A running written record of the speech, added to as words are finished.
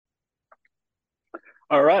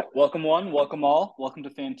All right, welcome one, welcome all, welcome to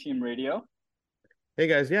Fan Team Radio. Hey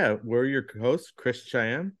guys, yeah, we're your hosts, Chris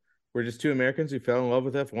Cheyenne. We're just two Americans who fell in love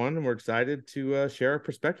with F1, and we're excited to share our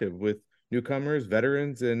perspective with newcomers,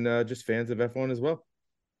 veterans, and just fans of F1 as well.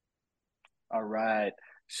 All right,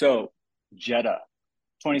 so Jeddah,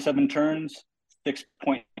 27 turns,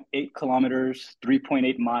 6.8 kilometers,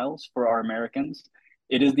 3.8 miles for our Americans.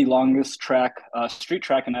 It is the longest street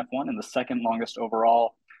track in F1 and the second longest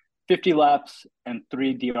overall, 50 laps and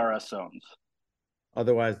three DRS zones.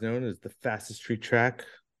 Otherwise known as the fastest street track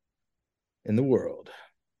in the world.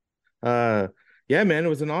 Uh, yeah, man, it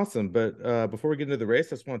was an awesome. But before we get into the race,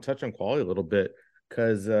 I just want to touch on quality a little bit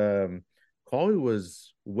because quality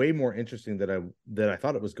was way more interesting than I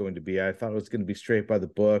thought it was going to be. I thought it was going to be straight by the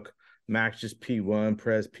book. Max just P1,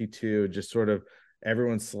 Perez P2, just sort of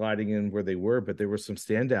everyone sliding in where they were, but there were some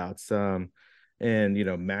standouts.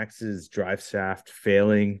 And Max's drive shaft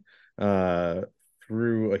failing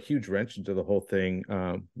threw a huge wrench into the whole thing.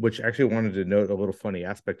 Which actually wanted to note a little funny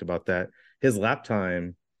aspect about that. His lap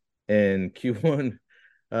time and Q1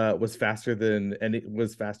 was faster than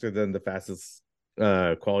the fastest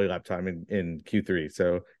quality lap time in Q3.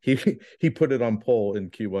 So he put it on pole in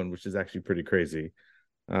Q1, which is actually pretty crazy.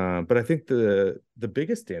 But I think the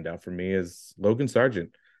biggest standout for me is Logan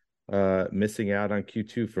Sargent missing out on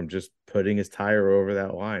Q2 from just putting his tire over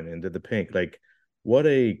that line into the pink. Like, what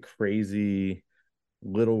a crazy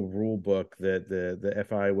little rule book that the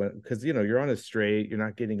FI went, because you're on a straight, you're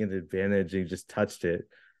not getting an advantage, and you just touched it.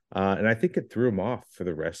 And I think it threw him off for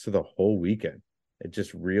the rest of the whole weekend. It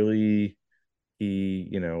just really, he,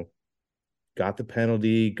 got the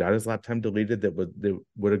penalty, got his lap time deleted that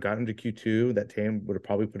would have gotten to Q2. That time would have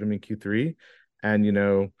probably put him in Q3. And he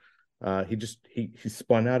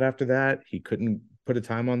spun out after that. He couldn't put a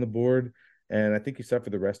time on the board. And I think he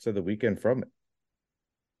suffered the rest of the weekend from it.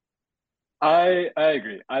 I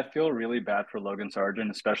agree. I feel really bad for Logan Sargent,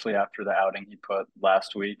 especially after the outing he put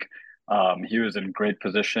last week. He was in great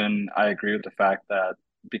position. I agree with the fact that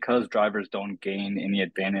because drivers don't gain any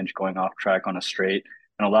advantage going off track on a straight,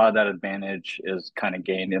 and a lot of that advantage is kind of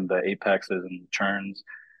gained in the apexes and turns.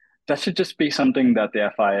 That should just be something that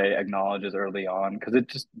the FIA acknowledges early on because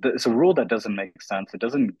it's a rule that doesn't make sense. It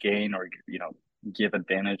doesn't gain or give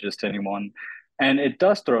advantages to anyone, and it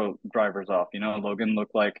does throw drivers off. Logan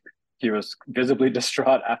looked like he was visibly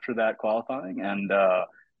distraught after that qualifying, and I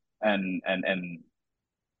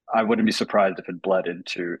wouldn't be surprised if it bled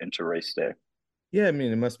into race day. Yeah, I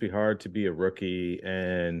mean, it must be hard to be a rookie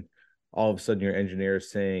and all of a sudden your engineer is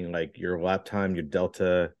saying like your lap time, your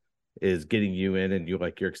delta is getting you in and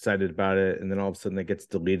you're excited about it. And then all of a sudden that gets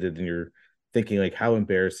deleted and you're thinking like how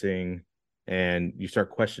embarrassing. And you start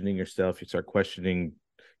questioning yourself, you start questioning,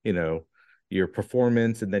 you know, your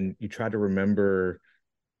performance, and then you try to remember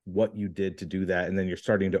what you did to do that. And then you're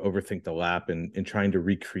starting to overthink the lap and trying to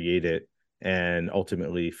recreate it and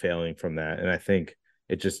ultimately failing from that. And I think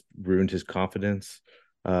it just ruined his confidence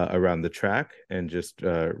around the track and just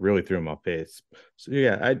really threw him off pace. So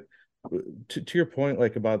yeah, to your point,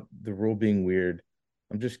 like about the rule being weird,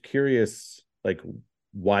 I'm just curious, like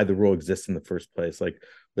why the rule exists in the first place. Like,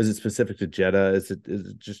 is it specific to Jeddah? Is it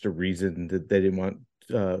just a reason that they didn't want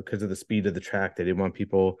because of the speed of the track, they didn't want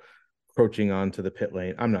people approaching onto the pit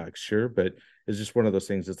lane? I'm not sure, but it's just one of those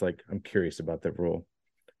things that's like I'm curious about that rule.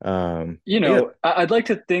 But yeah, I'd like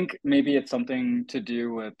to think maybe it's something to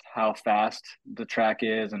do with how fast the track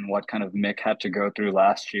is and what kind of Mick had to go through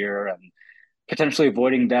last year and potentially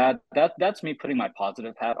avoiding that. That's me putting my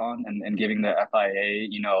positive hat on and giving the FIA,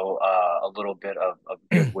 a little bit of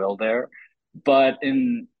goodwill there. But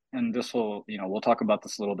and this will, we'll talk about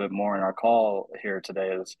this a little bit more in our call here today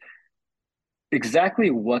is exactly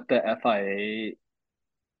what the FIA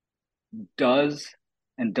does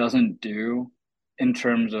and doesn't do in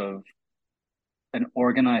terms of an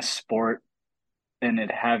organized sport and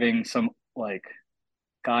it having some like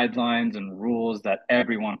guidelines and rules that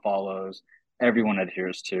everyone follows, everyone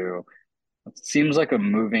adheres to. It seems like a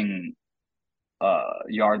moving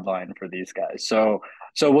yard line for these guys. So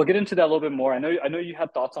we'll get into that a little bit more. I know you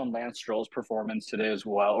had thoughts on Lance Stroll's performance today as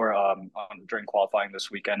well, or during qualifying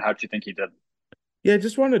this weekend. How do you think he did? yeah, I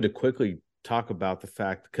just wanted to quickly talk about the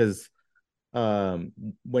fact because um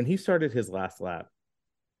when he started his last lap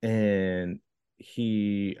and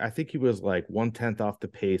I think he was like 1/10 off the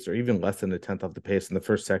pace or even less than a tenth off the pace in the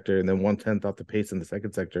first sector and then 1/10 off the pace in the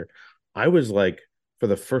second sector. I was like, for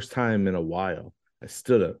the first time in a while, I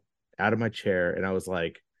stood up out of my chair and I was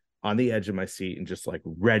like on the edge of my seat and just like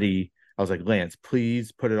ready. I was like, Lance,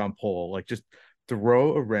 please put it on pole. Like, just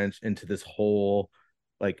throw a wrench into this whole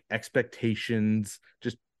like expectations.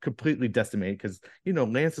 Just completely decimated because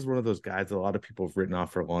Lance is one of those guys that a lot of people have written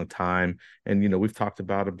off for a long time, and we've talked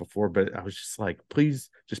about it before. But I was just like, please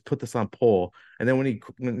just put this on pole. And then when he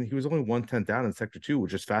was only 1/10 down in sector 2,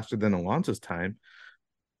 which is faster than Alonso's time,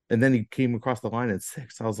 and then he came across the line at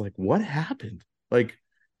 6. I was like, what happened? Like,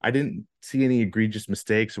 I didn't see any egregious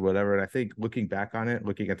mistakes or whatever. And I think looking back on it,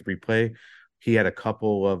 looking at the replay, he had a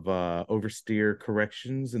couple of oversteer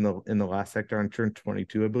corrections in the last sector on turn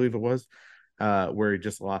 22, I believe it was, where he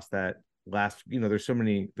just lost that last. There's so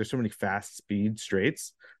many fast speed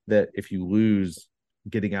straights that if you lose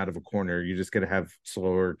getting out of a corner, you're just going to have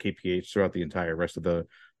slower kph throughout the entire rest of the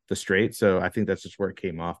straight. So I think that's just where it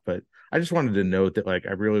came off. But I just wanted to note that, like,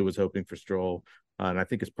 I really was hoping for Stroll, and I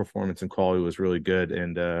think his performance and quality was really good.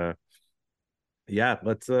 And yeah,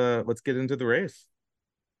 let's get into the race.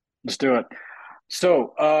 Let's do it.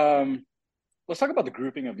 So, let's talk about the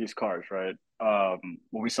grouping of these cars, right?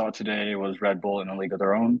 What we saw today was Red Bull in a league of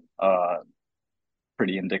their own.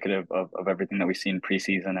 Pretty indicative of everything that we've seen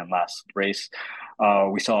preseason and last race.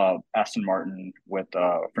 We saw Aston Martin with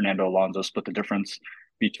Fernando Alonso split the difference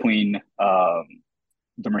between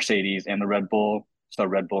the Mercedes and the Red Bull. So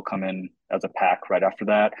Red Bull come in as a pack right after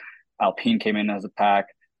that. Alpine came in as a pack.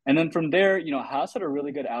 And then from there, Haas had a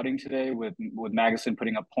really good outing today with Magnussen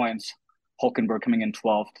putting up points, Hulkenberg coming in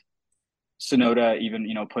 12th. Sonoda even,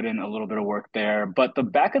 put in a little bit of work there. But the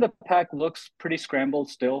back of the pack looks pretty scrambled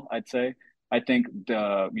still, I'd say. I think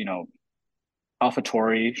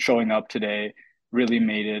AlphaTauri showing up today really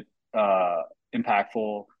made it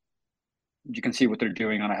impactful. You can see what they're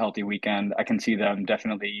doing on a healthy weekend. I can see them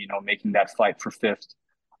definitely, making that fight for fifth.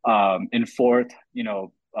 In fourth,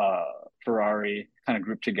 Ferrari kind of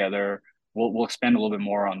grouped together. We'll expand a little bit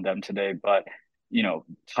more on them today, but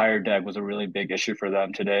tire deg was a really big issue for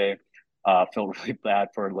them today. Feel really bad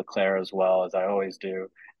for Leclerc as well, as I always do.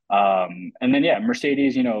 And then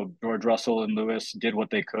Mercedes, George Russell and Lewis did what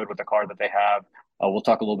they could with the car that they have. We'll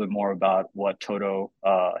talk a little bit more about what Toto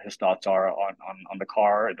his thoughts are on the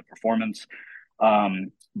car and the performance.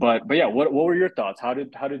 But yeah, what were your thoughts? How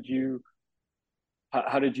did you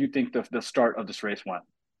think the start of this race went?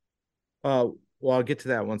 Well, I'll get to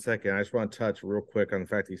that one second. I just want to touch real quick on the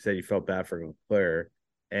fact that you said you felt bad for Leclerc.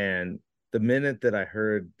 And the minute that I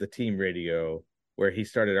heard the team radio where he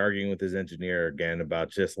started arguing with his engineer again about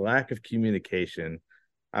just lack of communication,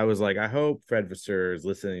 I was like, I hope Fred Vasseur is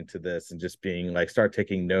listening to this and just being like, start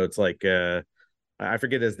taking notes. Like, I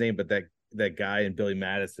forget his name, but that guy in Billy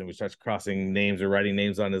Madison, who starts crossing names or writing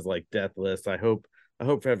names on his like death list. I hope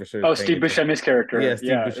Fred Vasseur is Oh, paying Steve attention. Buscemi's character. Yeah, Steve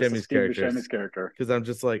Yeah, it's a Buscemi's Steve characters. Buscemi's character. Because I'm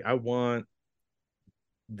just like, I want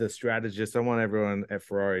the strategists, I want everyone at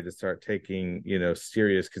Ferrari to start taking,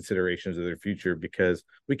 serious considerations of their future, because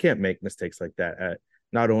we can't make mistakes like that at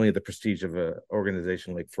not only the prestige of an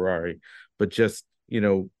organization like Ferrari, but just,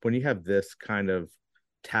 when you have this kind of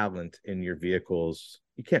talent in your vehicles,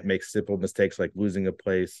 you can't make simple mistakes like losing a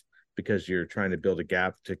place because you're trying to build a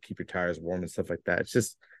gap to keep your tires warm and stuff like that.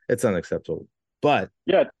 It's unacceptable. But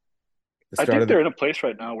Yeah, the I start think of the they're in a place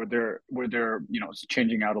right now where they're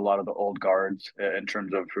changing out a lot of the old guards in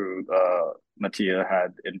terms of who Mattia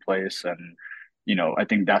had in place, and I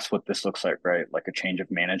think that's what this looks like, right? Like a change of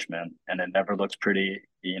management, and it never looks pretty,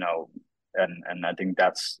 and I think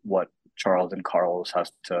that's what Charles and Carlos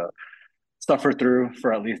has to suffer through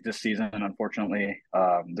for at least this season. Unfortunately,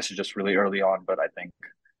 this is just really early on, but I think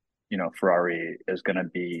Ferrari is going to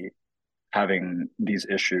be having these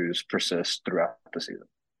issues persist throughout the season.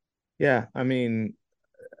 Yeah, I mean,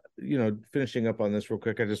 finishing up on this real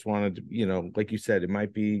quick, I just wanted to, like you said, it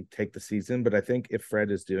might be take the season, but I think if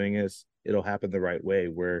Fred is doing this, it'll happen the right way,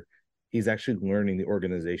 where he's actually learning the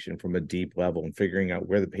organization from a deep level and figuring out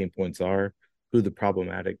where the pain points are, who the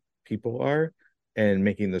problematic people are, and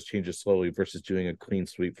making those changes slowly versus doing a clean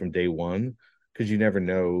sweep from day one, because you never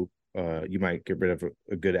know, you might get rid of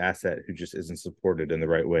a good asset who just isn't supported in the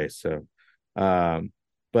right way. So,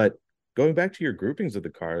 but going back to your groupings of the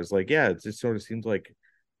cars, like, yeah, it just sort of seems like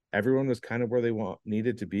everyone was kind of where they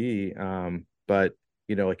needed to be. But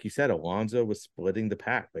like you said, Alonso was splitting the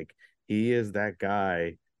pack. Like, he is that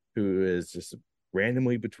guy who is just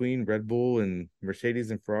randomly between Red Bull and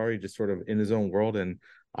Mercedes and Ferrari, just sort of in his own world. And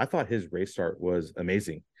I thought his race start was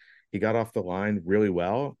amazing. He got off the line really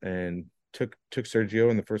well and took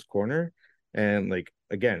Sergio in the first corner. And like,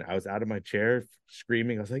 again, I was out of my chair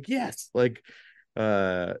screaming. I was like, yes, like,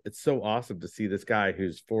 it's so awesome to see this guy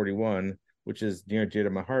who's 41, which is near and dear to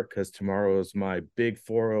my heart, because tomorrow is my big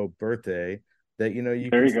 40 birthday, that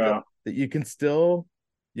There you go. you can still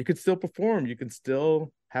perform, you can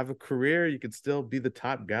still have a career, you can still be the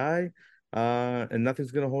top guy, and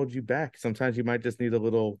nothing's going to hold you back. Sometimes you might just need a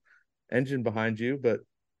little engine behind you, but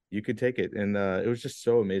you could take it. And it was just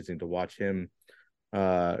so amazing to watch him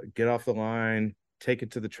get off the line, take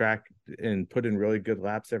it to the track, and put in really good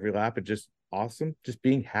laps every lap. And just awesome, just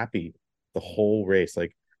being happy the whole race.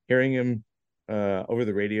 Like hearing him over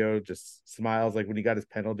the radio, just smiles. Like when he got his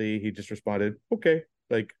penalty, he just responded, "Okay."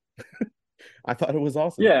 Like I thought it was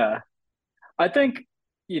awesome. Yeah, I think,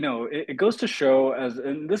 it goes to show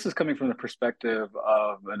and this is coming from the perspective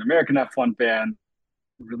of an American F1 fan,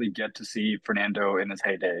 really get to see Fernando in his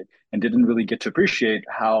heyday and didn't really get to appreciate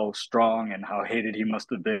how strong and how hated he must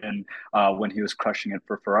have been when he was crushing it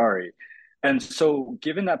for Ferrari. And so,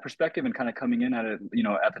 given that perspective and kind of coming in at it,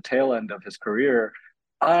 at the tail end of his career,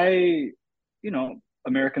 I,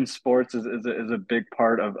 American sports is a big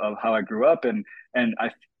part of how I grew up, and I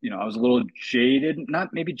was a little jaded,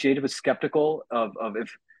 not maybe jaded, but skeptical of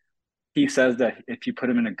if he says that if you put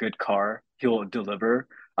him in a good car, he'll deliver.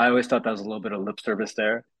 I always thought that was a little bit of lip service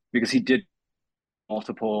there because he did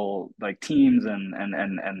multiple like teams and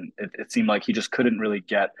it seemed like he just couldn't really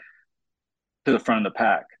get to the front of the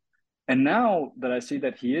pack. And now that I see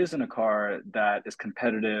that he is in a car that is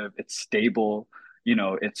competitive, it's stable,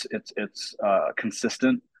 it's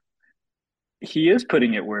consistent. He is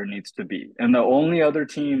putting it where it needs to be. And the only other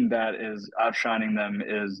team that is outshining them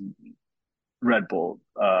is Red Bull,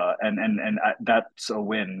 and that's a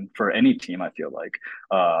win for any team. I feel like,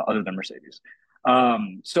 other than Mercedes.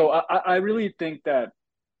 So I really think that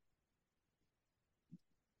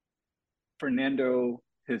Fernando,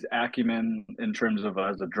 his acumen in terms of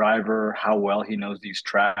as a driver, how well he knows these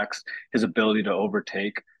tracks, his ability to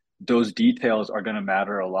overtake, those details are going to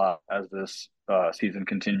matter a lot as this season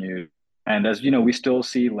continues. And as you know, we still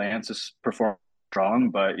see Lance's perform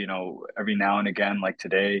strong, but every now and again, like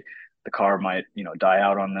today, the car might die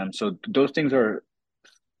out on them. So those things are,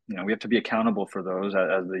 we have to be accountable for those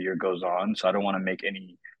as the year goes on. So I don't want to make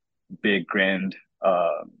any big grand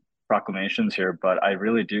proclamations here, but I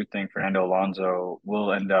really do think Fernando Alonso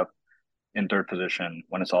will end up in third position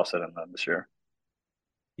when it's all said and done this year.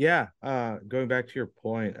 Yeah, going back to your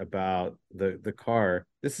point about the car,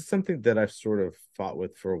 this is something that I've sort of fought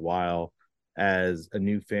with for a while as a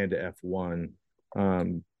new fan to F1.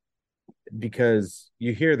 Um, because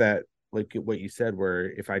you hear that like what you said,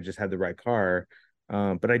 where if I just had the right car,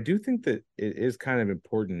 but I do think that it is kind of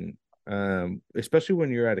important, especially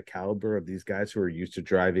when you're at a caliber of these guys who are used to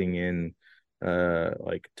driving in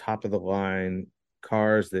like top of the line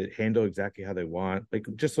cars that handle exactly how they want. Like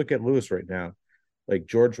just look at Lewis right now. Like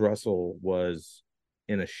George Russell was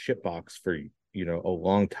in a shitbox for a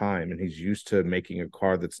long time, and he's used to making a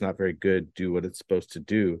car that's not very good do what it's supposed to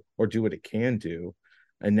do or do what it can do.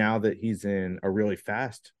 And now that he's in a really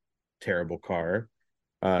fast, terrible car,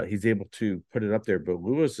 he's able to put it up there. But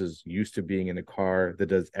Lewis is used to being in a car that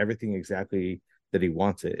does everything exactly that he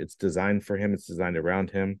wants it. It's designed for him. It's designed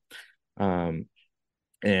around him. Um,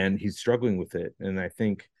 and he's struggling with it. And I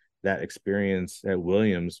think that experience at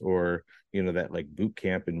Williams, or that like boot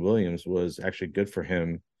camp in Williams, was actually good for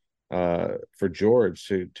him, for George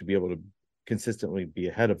to be able to consistently be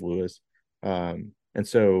ahead of Lewis. And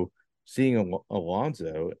so seeing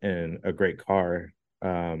Alonso in a great car,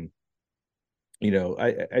 I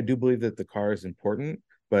do believe that the car is important,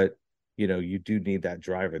 but you do need that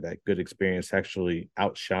driver, that good experience to actually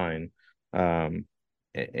outshine, and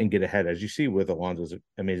get ahead, as you see with Alonso's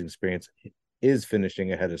amazing experience, is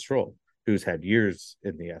finishing ahead of Stroll, who's had years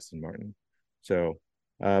in the Aston Martin. So,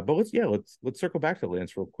 but let's circle back to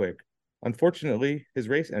Lance real quick. Unfortunately, his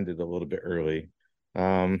race ended a little bit early.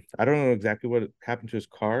 I don't know exactly what happened to his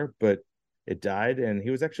car, but it died, and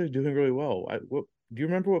he was actually doing really well. Do you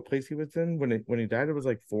remember what place he was in when he died? It was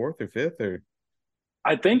like fourth or fifth, or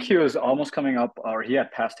I think he was almost coming up, or he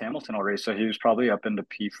had passed Hamilton already, so he was probably up into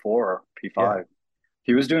P4 or yeah, P5.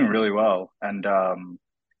 He was doing really well, and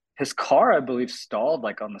his car, I believe, stalled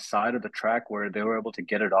like on the side of the track where they were able to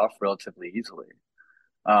get it off relatively easily.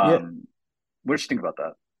 yeah, Um, what did you think about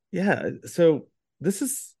that? yeah. So this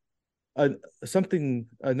is a,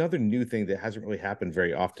 another new thing that hasn't really happened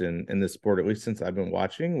very often in this sport, at least since I've been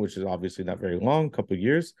watching, which is obviously not very long, a couple of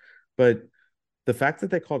years. But the fact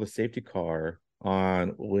that they called a safety car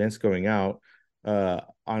on Lance going out,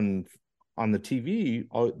 on the TV,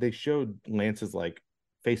 they showed Lance's like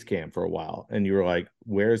face cam for a while, and you were like,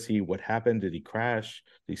 "Where is he? What happened? Did he crash?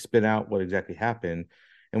 Did he spin out? What exactly happened?"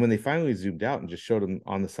 And when they finally zoomed out and just showed him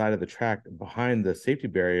on the side of the track behind the safety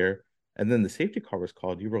barrier, and then the safety car was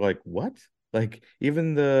called, you were like, "What?" Like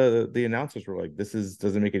even the announcers were like, "This is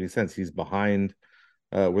doesn't make any sense. He's behind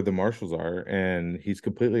where the marshals are, and he's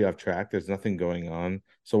completely off track. There's nothing going on.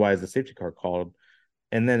 So why is the safety car called?"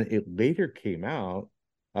 And then it later came out,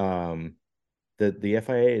 um, the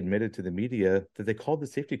FIA admitted to the media that they called the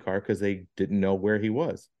safety car because they didn't know where he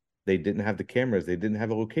was. They didn't have the cameras. They didn't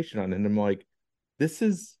have a location on it. And I'm like, this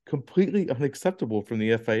is completely unacceptable from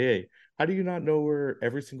the FIA. How do you not know where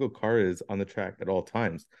every single car is on the track at all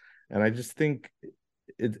times? And I just think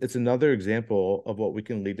it's another example of what we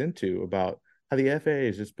can lead into about how the FAA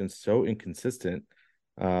has just been so inconsistent.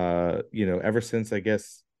 Ever since, I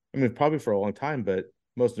guess, I mean, probably for a long time, but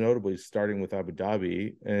most notably starting with Abu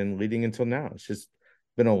Dhabi and leading until now. It's just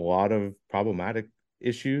been a lot of problematic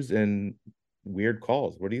issues and weird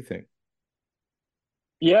calls. What do you think?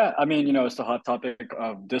 Yeah, I mean, it's the hot topic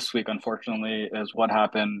of this week, unfortunately, is what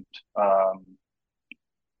happened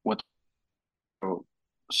with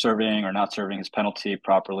serving or not serving his penalty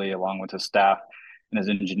properly, along with his staff and his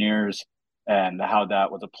engineers, and how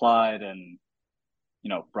that was applied and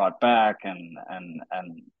brought back and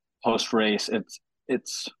post race. It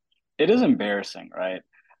is embarrassing, right?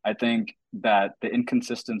 I think that the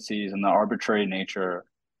inconsistencies and the arbitrary nature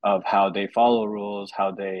of how they follow rules,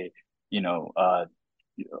 how they you know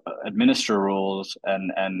administer rules,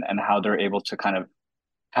 and how they're able to kind of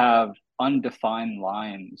have undefined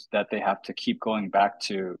lines that they have to keep going back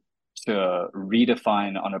to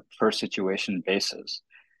redefine on a per situation basis.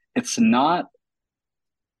 It's not,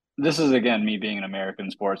 this is again me being an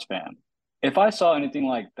American sports fan. If I saw anything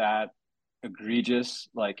like that egregious,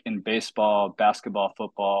 like in baseball, basketball,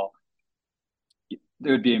 football,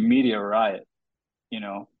 there would be a media riot,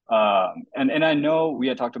 and I know we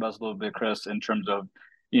had talked about this a little bit, Chris, in terms of,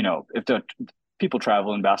 if the people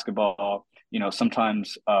travel in basketball,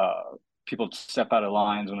 sometimes people step out of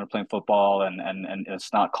lines when they're playing football, and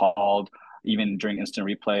it's not called even during instant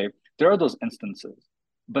replay. There are those instances,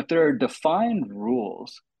 but there are defined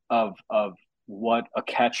rules of what a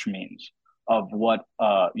catch means, of what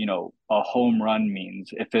a home run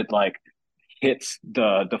means. If it like hits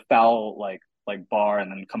the foul like bar and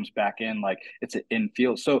then comes back in, like it's an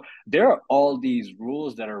infield. So there are all these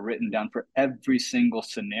rules that are written down for every single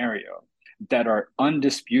scenario that are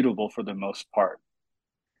undisputable for the most part.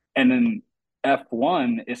 And then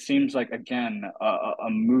F1, it seems like again a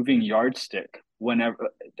moving yardstick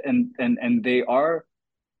whenever, and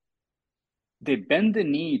they bend the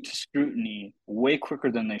knee to scrutiny way quicker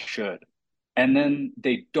than they should, and then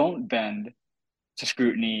they don't bend to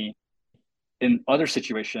scrutiny in other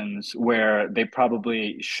situations where they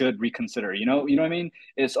probably should reconsider. What I mean?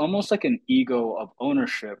 It's almost like an ego of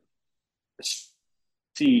ownership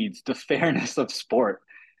seeds the fairness of sport.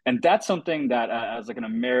 And that's something that, as like an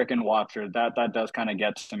American watcher, that does kind of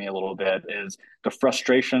get to me a little bit, is the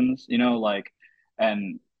frustrations, like,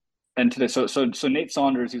 and today, so Nate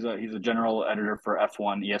Saunders, he's a general editor for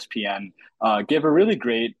F1 ESPN, gave a really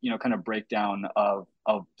great, kind of breakdown of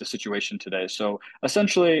the situation today. So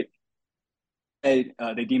essentially, they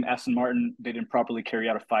deemed Aston Martin, they didn't properly carry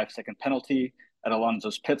out a 5-second penalty at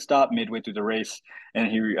Alonso's pit stop midway through the race, and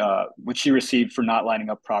which he received for not lining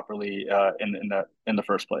up properly in the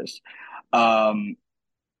first place. Um,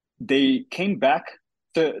 they came back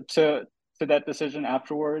to that decision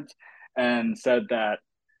afterwards and said that,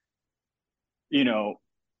 you know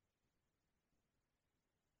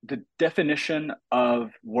the definition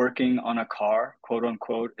of working on a car, quote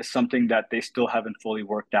unquote, is something that they still haven't fully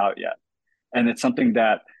worked out yet, and it's something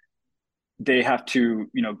that they have to,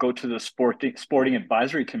 go to the sporting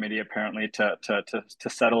advisory committee apparently to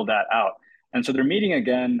settle that out. And so they're meeting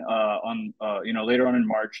again on later on in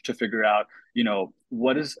March to figure out,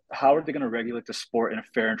 how are they going to regulate the sport in a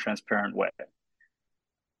fair and transparent way.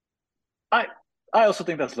 I I also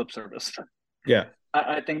think that's lip service. Yeah.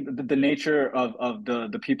 I think the nature of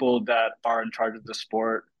the people that are in charge of the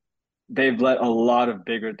sport, they've let a lot of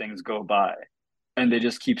bigger things go by. And they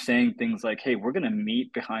just keep saying things like, hey, we're going to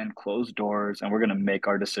meet behind closed doors and we're going to make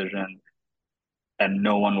our decision and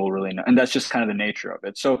no one will really know. And that's just kind of the nature of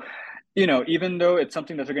it. So, even though it's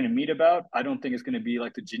something that they're going to meet about, I don't think it's going to be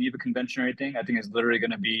like the Geneva Convention or anything. I think it's literally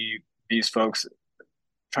going to be these folks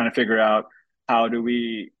trying to figure out how do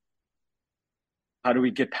we how do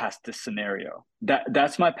we get past this scenario?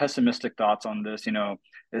 That's my pessimistic thoughts on this,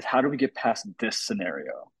 is how do we get past this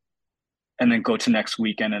scenario and then go to next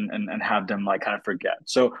weekend and have them like kind of forget.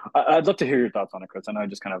 So I'd love to hear your thoughts on it, Chris. I know I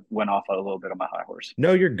just kind of went off a little bit on my high horse.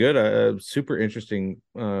 No, you're good. Super interesting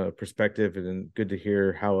perspective, and good to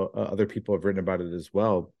hear how other people have written about it as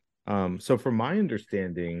well. So from my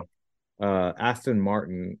understanding, Aston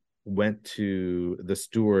Martin went to the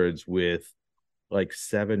stewards with like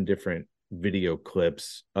 7 different video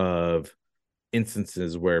clips of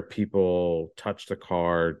instances where people touched a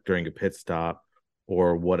car during a pit stop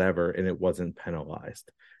or whatever, and it wasn't penalized.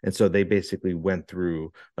 And so they basically went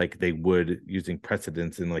through like they would using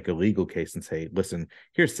precedents in like a legal case and say, listen,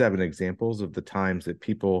 here's 7 examples of the times that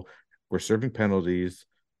people were serving penalties.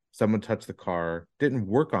 Someone touched the car, didn't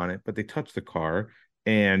work on it, but they touched the car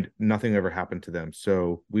and nothing ever happened to them.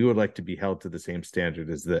 So we would like to be held to the same standard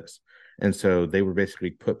as this. And so they were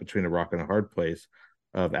basically put between a rock and a hard place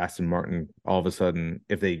of Aston Martin. All of a sudden,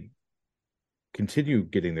 if they continue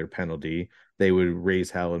getting their penalty, they would raise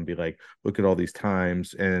hell and be like, look at all these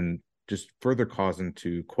times, and just further cause them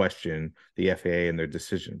to question the FAA and their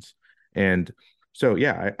decisions. And so,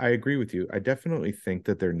 yeah, I agree with you. I definitely think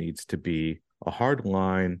that there needs to be a hard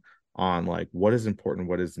line on like what is important,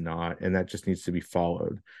 what is not, and that just needs to be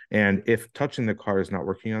followed. And if touching the car is not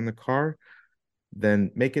working on the car,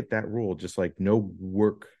 then make it that rule, just like no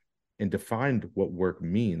work and defined what work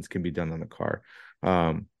means can be done on the car.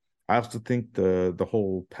 I also think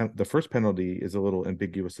the first penalty is a little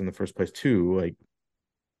ambiguous in the first place too. Like,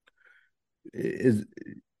 is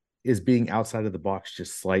being outside of the box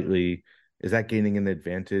just slightly, is that gaining an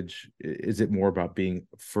advantage? Is it more about being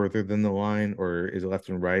further than the line, or is it left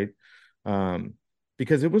and right? Um,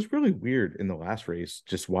 because it was really weird in the last race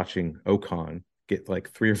just watching Ocon get like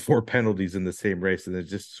 3 or 4 penalties in the same race, and it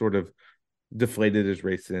just sort of deflated his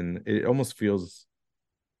race, and it almost feels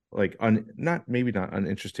like not maybe not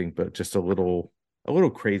uninteresting, but just a little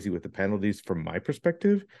crazy with the penalties from my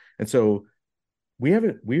perspective. And so we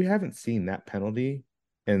haven't seen that penalty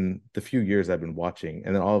in the few years I've been watching.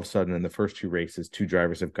 And then all of a sudden in the first 2 races, 2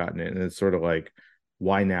 drivers have gotten it. And it's sort of like,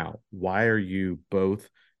 why now? Why are you both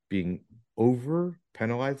being over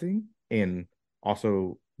penalizing and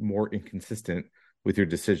also more inconsistent with your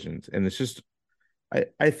decisions? And it's just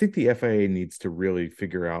I think the FIA needs to really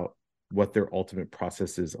figure out what their ultimate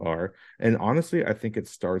processes are. And honestly, I think it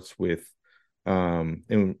starts with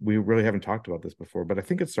and we really haven't talked about this before, but I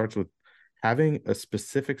think it starts with having a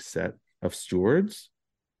specific set of stewards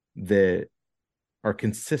that are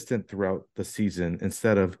consistent throughout the season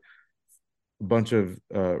instead of a bunch of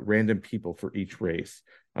random people for each race.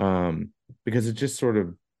 Because it just sort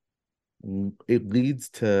of it leads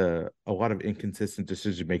to a lot of inconsistent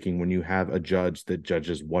decision making when you have a judge that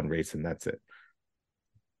judges one race and that's it.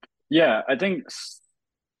 Yeah, I think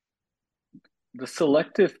the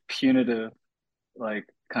selective punitive like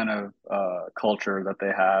kind of culture that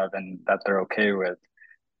they have and that they're okay with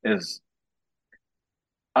is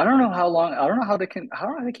I don't know how long I don't know how they can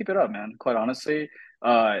how do they keep it up, man? Quite honestly,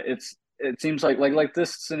 it seems like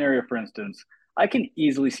this scenario, for instance, I can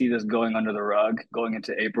easily see this going under the rug going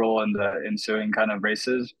into April and the ensuing kind of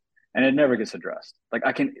races, and it never gets addressed. Like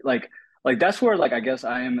I can like that's where like I guess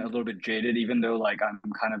I am a little bit jaded, even though like I'm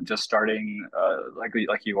kind of just starting like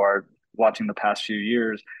you are watching the past few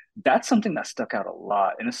years. That's something that stuck out a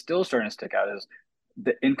lot, and it's still starting to stick out is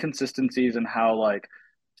the inconsistencies and how like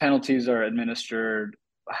penalties are administered,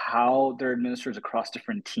 how they're administered across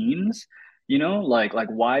different teams. You know, like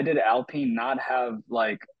why did Alpine not have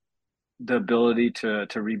like the ability to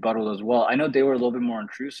rebuttal as well? I know they were a little bit more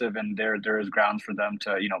intrusive, and there is grounds for them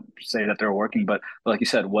to say that they're working, but like you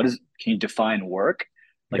said, what is can you define work?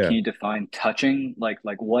 Like, Yeah. can you define touching? Like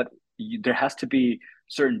what there has to be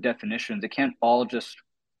certain definitions. It can't all just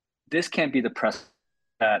this can't be the press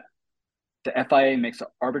that the FIA makes an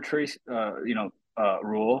arbitrary,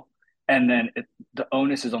 rule, and then the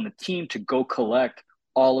onus is on the team to go collect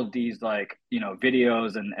all of these like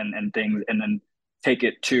videos and things, and then take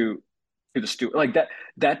it to the steward. Like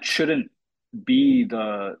that shouldn't be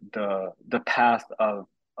the path of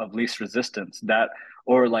least resistance. That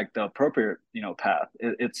or like the appropriate path.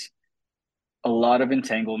 It's a lot of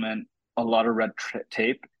entanglement, a lot of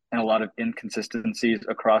tape, and a lot of inconsistencies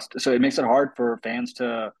across. So it makes it hard for fans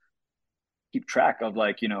to keep track of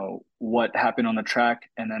like what happened on the track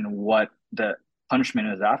and then what the punishment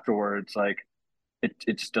is afterwards. Like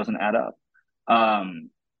it just doesn't add up.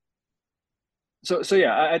 um so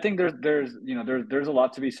yeah, I think there's a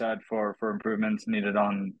lot to be said for improvements needed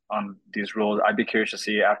on these rules. I'd be curious to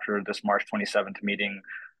see after this March 27th meeting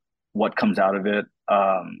what comes out of it.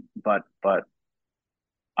 But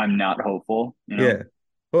I'm not hopeful. Yeah.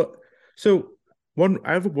 Well, so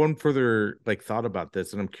I have one further like thought about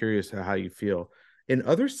this, and I'm curious how you feel. In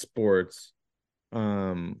other sports,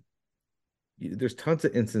 um, there's tons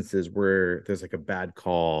of instances where there's like a bad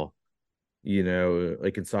call,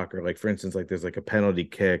 like in soccer, like for instance, like there's like a penalty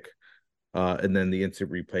kick, and then the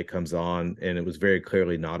instant replay comes on and it was very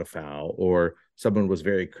clearly not a foul, or someone was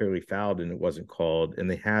very clearly fouled and it wasn't called, and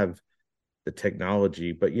they have the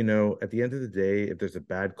technology. But at the end of the day, if there's a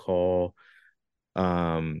bad call,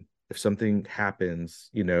 if something happens,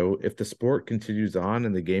 if the sport continues on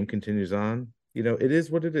and the game continues on, it is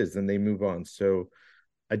what it is, and they move on. So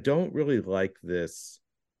I don't really like this.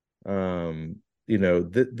 The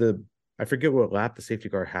I forget what lap the safety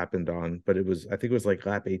car happened on, but I think it was like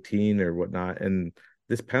lap 18 or whatnot. And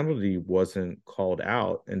this penalty wasn't called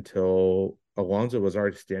out until Alonso was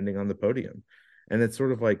already standing on the podium. And it's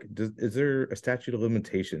sort of like, is there a statute of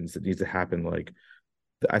limitations that needs to happen? Like,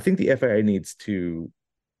 I think the FIA needs to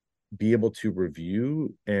be able to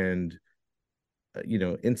review and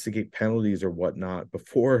instigate penalties or whatnot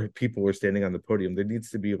before people are standing on the podium. There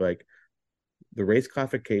needs to be like the race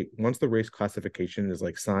classification. Once the race classification is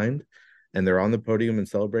like signed and they're on the podium and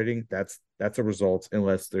celebrating, that's a result,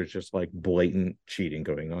 unless there's just like blatant cheating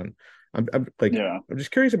going on. I'm like, Yeah. I'm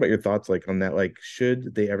just curious about your thoughts like on that. Like,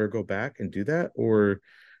 should they ever go back and do that, or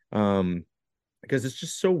because it's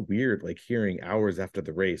just so weird, like hearing hours after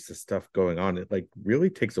the race this stuff going on. It like really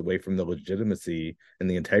takes away from the legitimacy and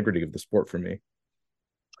the integrity of the sport for me.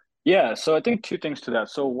 Yeah, so I think two things to that.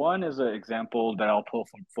 So one is an example that I'll pull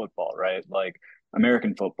from football, right? Like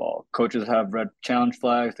American football. Coaches have red challenge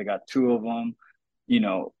flags, they got two of them.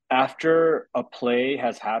 After a play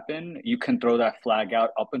has happened, you can throw that flag out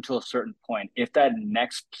up until a certain point. If that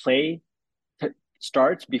next play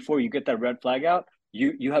starts before you get that red flag out,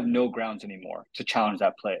 you have no grounds anymore to challenge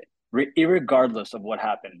that play, regardless of what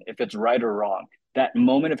happened, if it's right or wrong. That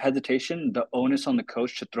moment of hesitation, the onus on the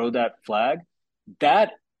coach to throw that flag,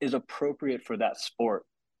 that is appropriate for that sport,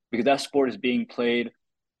 because that sport is being played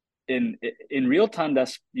in in real time.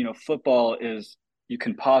 That's football is, you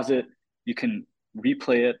can pause it, you can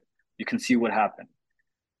replay it, you can see what happened.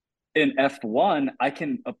 In F1, I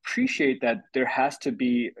can appreciate that there has to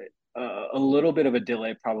be a little bit of a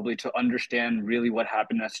delay probably to understand really what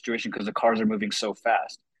happened in that situation, because the cars are moving so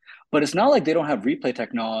fast. But it's not like they don't have replay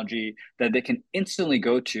technology that they can instantly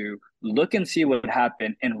go to, look and see what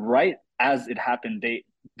happened, and right as it happened, they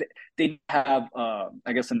have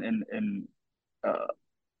I guess uh,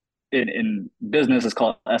 in business it's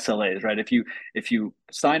called SLAs, right? If you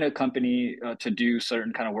sign a company to do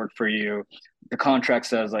certain kind of work for you, the contract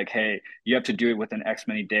says like, hey, you have to do it within X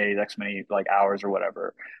many days, X many like hours or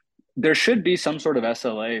whatever. There should be some sort of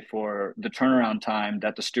SLA for the turnaround time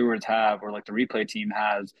that the stewards have, or like the replay team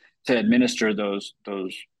has, to administer those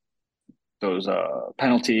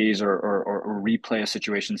penalties, or replay a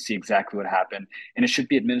situation, see exactly what happened, and it should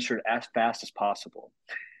be administered as fast as possible.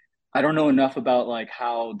 I don't know enough about like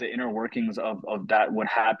how the inner workings of that would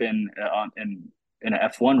happen in an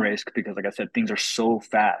F1 race, because like I said, things are so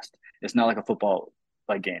fast. It's not like a football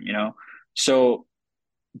like game. So,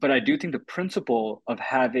 but I do think the principle of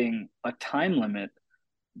having a time limit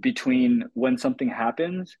between when something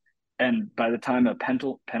happens and by the time a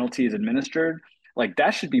penalty is administered, like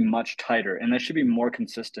that should be much tighter, and that should be more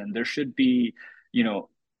consistent. There should be, you know,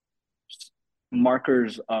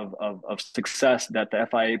 markers of success that the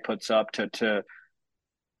FIA puts up to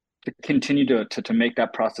continue to make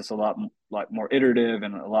that process a lot more iterative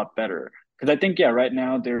and a lot better. Because I think, yeah, right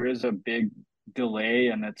now there is a big delay,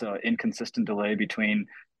 and it's an inconsistent delay between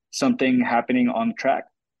something happening on the track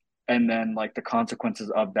and then like the consequences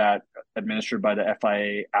of that administered by the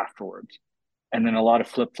FIA afterwards. And then a lot of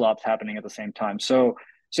flip flops happening at the same time. So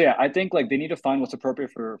yeah, I think like they need to find what's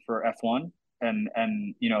appropriate for F1, and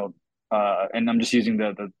I'm just using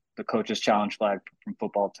the coach's challenge flag from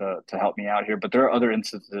football to help me out here. But there are other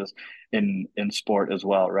instances in sport as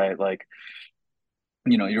well, right? Like,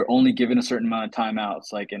 you're only given a certain amount of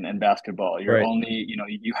timeouts, like in basketball. You're Right. only,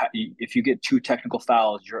 if you get two technical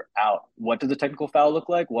fouls, you're out. What does a technical foul look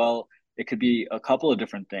like? Well, it could be a couple of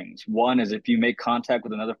different things. One is if you make contact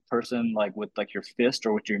with another person, like with like your fist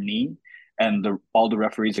or with your knee, and all the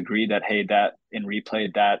referees agree that, hey, that in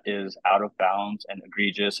replay, that is out of bounds and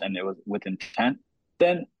egregious and it was with intent,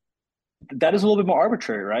 then that is a little bit more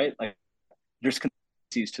arbitrary, right? Like there's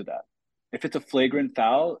consistencies to that. If it's a flagrant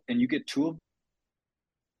foul and you get two of,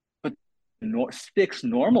 but six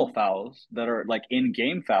normal fouls that are like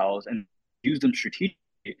in-game fouls and use them strategically,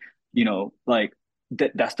 like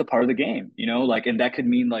that's the part of the game, like, and that could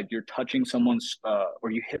mean like you're touching someone's or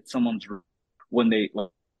you hit someone's when they like,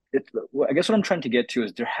 I guess what I'm trying to get to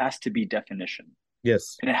is there has to be definition,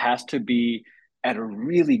 Yes. and it has to be at a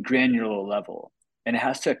really granular level, and it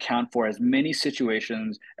has to account for as many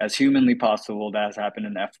situations as humanly possible that has happened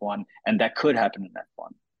in F1 and that could happen in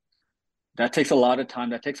F1. That takes a lot of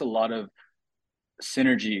time, that takes a lot of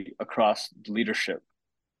synergy across leadership.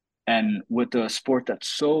 And with a sport that's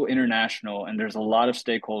so international and there's a lot of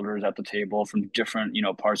stakeholders at the table from different,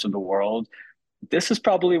 parts of the world, this is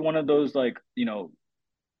probably one of those like,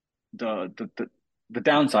 the the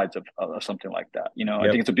downsides of something like that. I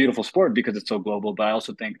think Yep. it's a beautiful sport because it's so global, but I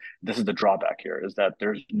also think this is the drawback here is that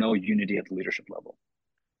there's no unity at the leadership level.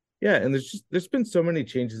 Yeah, and there's been so many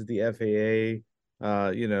changes at the FAA.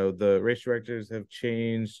 The race directors have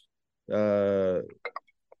changed. Uh,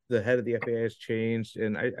 the head of the FAA has changed,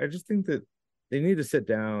 and I just think that they need to sit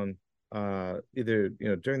down, either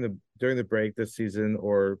during the break this season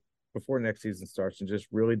or before next season starts, and just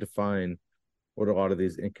really define what a lot of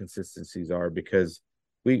these inconsistencies are, because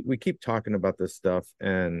we keep talking about this stuff,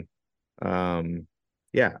 and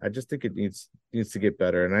yeah, I just think it needs to get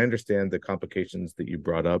better. And I understand the complications that you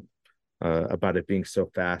brought up, about it being so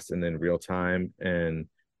fast and then real time. And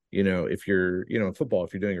if you're in football,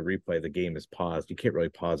 if you're doing a replay, the game is paused. You can't really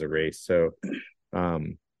pause a race. So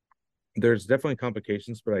um there's definitely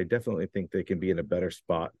complications, but I definitely think they can be in a better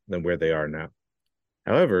spot than where they are now.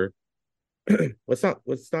 However, let's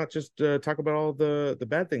not just talk about all the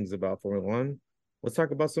bad things about Formula One. Let's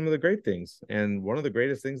talk about some of the great things. And one of the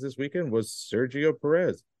greatest things this weekend was Sergio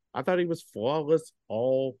Perez. I thought he was flawless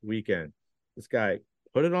all weekend. This guy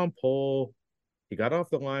put it on pole. He got off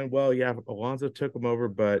the line. Well, yeah, Alonso took him over,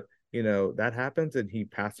 but that happens, and he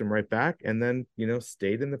passed him right back, and then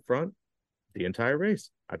stayed in the front the entire race.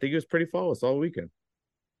 I think he was pretty flawless all weekend.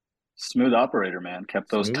 Smooth operator, man.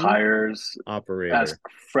 Kept those Smooth tires as operator.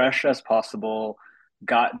 fresh as possible.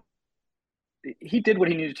 Got He did what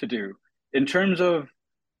he needed to do in terms of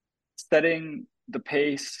setting the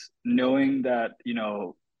pace, knowing that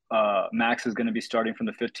Max is going to be starting from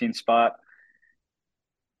the 15th spot.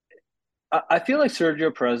 I feel like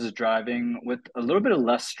Sergio Perez is driving with a little bit of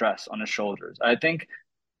less stress on his shoulders. I think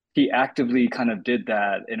he actively kind of did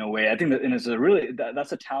that in a way. I think that, and it's a really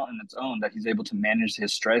that's a talent in its own that he's able to manage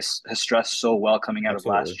his stress so well coming out of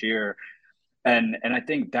Absolutely. last year. And I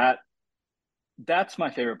think that's my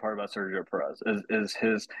favorite part about Sergio Perez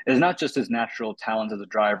is not just his natural talent as a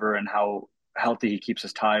driver and how healthy he keeps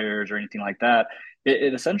his tires or anything like that.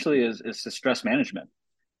 It essentially is his stress management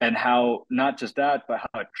and how not just that, but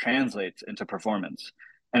how it translates into performance.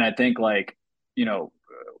 And I think like you know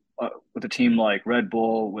with a team like Red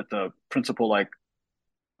Bull, with a principal like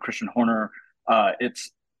Christian Horner,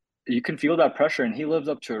 it's you can feel that pressure, and he lives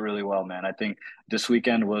up to it really well, man. I think this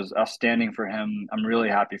weekend was outstanding for him. I'm really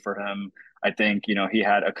happy for him. I think he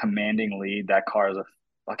had a commanding lead. That car is a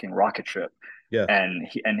fucking rocket ship, Yeah. and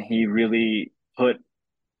he really put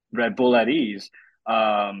Red Bull at ease.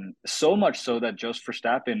 So much so that Jos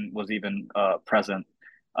Verstappen was even present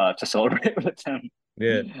to celebrate with him.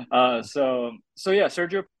 Yeah. So yeah,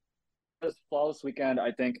 Sergio flawless weekend.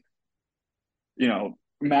 I think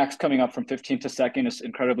Max coming up from 15th to second is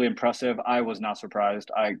incredibly impressive. I was not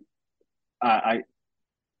surprised. I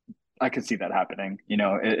I could see that happening.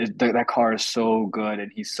 That car is so good,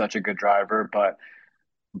 and he's such a good driver.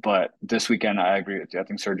 But this weekend, I agree with you. I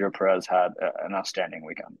think Sergio Perez had an outstanding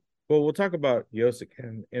weekend. Well, we'll talk about Yosik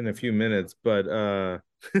in a few minutes, but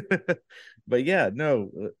but yeah,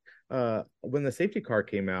 no. When the safety car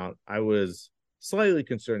came out, I was slightly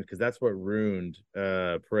concerned because that's what ruined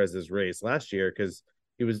Perez's race last year, because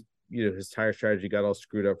he was, his tire strategy got all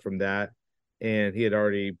screwed up from that, and he had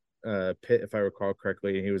already pit, if I recall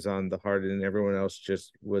correctly, and he was on the hard, and everyone else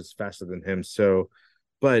just was faster than him. So,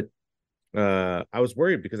 but I was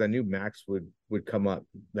worried because I knew Max would come up.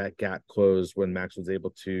 That gap closed when Max was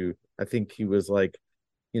able to. I think he was like,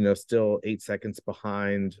 still 8 seconds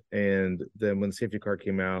behind. And then when the safety car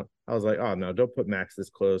came out, I was like, oh no, don't put Max this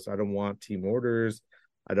close. I don't want team orders.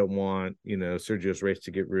 I don't want, Sergio's race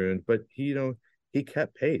to get ruined. But he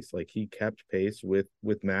kept pace. Like, he kept pace with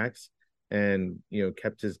Max, and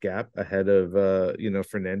kept his gap ahead of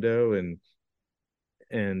Fernando and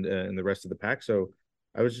the rest of the pack. So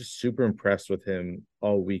I was just super impressed with him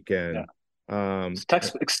all Yeah, weekend. Um, it's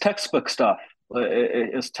textbook stuff.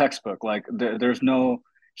 It's textbook. Like there's no.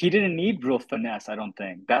 He didn't need real finesse. I don't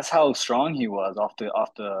think that's how strong he was off the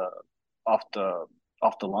off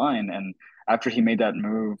the line. And after he made that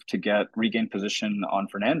move to get regain position on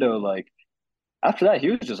Fernando, like after that, he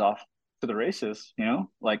was just off to the races.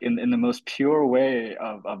 Like in the most pure way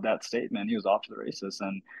of that statement, he was off to the races.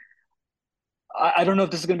 And I don't know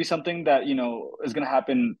if this is going to be something that is going to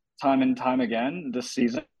happen time and time again this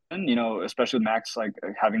season. Especially with Max like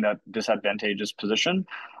having that disadvantageous position,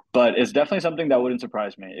 but it's definitely something that wouldn't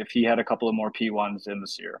surprise me if he had a couple of more P1s in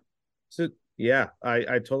this year. so yeah, I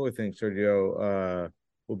totally think Sergio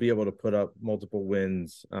will be able to put up multiple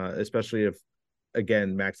wins, especially if,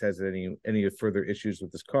 again, Max has any further issues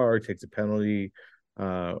with his car, takes a penalty,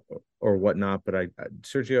 or whatnot. But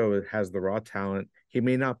Sergio has the raw talent. He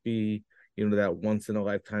may not be that once in a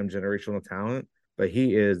lifetime generational talent, but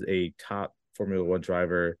he is a top Formula One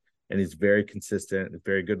driver, and he's very consistent,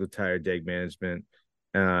 very good with tire deg management.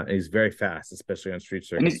 And he's very fast, especially on street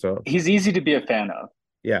And circuits. So he's easy to be a fan of.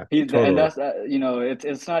 yeah, And totally. that's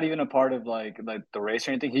it's not even a part of like the race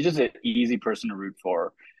or anything. He's just an easy person to root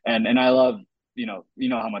for, and I love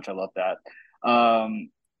how much I love that. Um,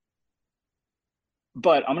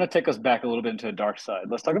 but I'm gonna take us back a little bit into a dark side.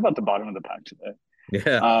 Let's talk about the bottom of the pack today.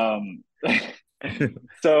 Yeah. Um,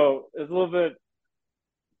 so it's a little bit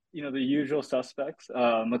the usual suspects.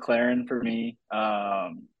 McLaren for me,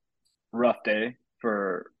 rough day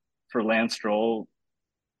for Lance Stroll,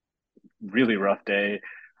 really rough day.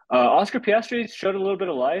 Oscar Piastri showed a little bit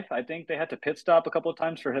of life. I think they had to pit stop a couple of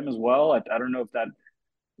times for him as well. I don't know if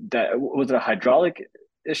that was it a hydraulic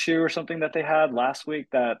issue or something that they had last week.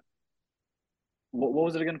 What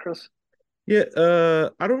was it again, Chris? Yeah,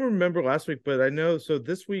 I don't remember last week, but I know so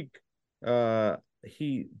this week uh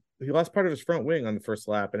he lost part of his front wing on the first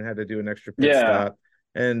lap and had to do an extra pit Yeah, stop.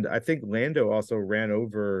 And I think Lando also ran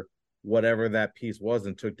over whatever that piece was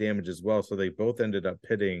and took damage as well. So they both ended up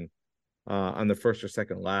pitting on the first or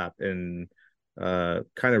second lap and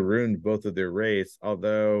kind of ruined both of their race.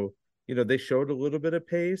 Although, they showed a little bit of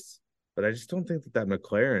pace, but I just don't think that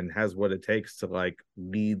McLaren has what it takes to like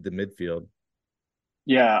lead the midfield.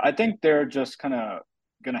 yeah. I think they're just kind of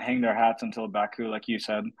gonna hang their hats until Baku, like you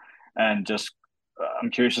said, and just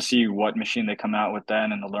I'm curious to see what machine they come out with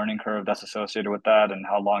then, and the learning curve that's associated with that, and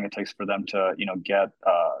how long it takes for them to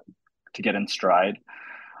get in stride.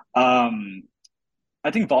 Um,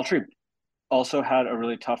 I think Valtteri also had a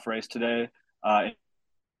really tough race today. In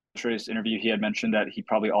his interview, he had mentioned that he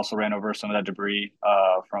probably also ran over some of that debris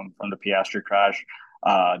from the Piastri crash.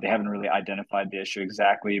 They haven't really identified the issue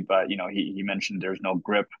exactly, but he mentioned there's no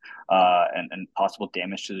grip and possible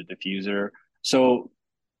damage to the diffuser. So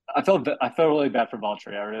I felt really bad for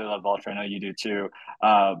Valtteri. I really love Valtteri. I know you do too.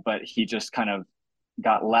 But he just kind of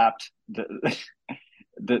got lapped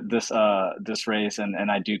this race,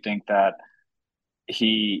 and I do think that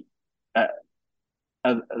he uh,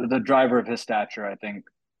 as the driver of his stature, I think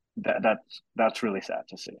that's really sad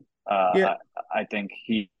to see. Yeah, I think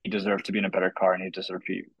he deserves to be in a better car, and he deserves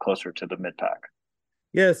to be closer to the mid pack.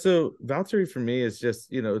 yeah. So Valtteri for me is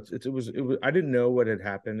just, it was, I didn't know what had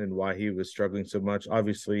happened and why he was struggling so much.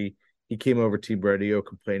 Obviously, he came over Team Radio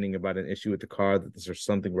complaining about an issue with the car, that there's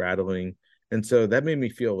something rattling. And so that made me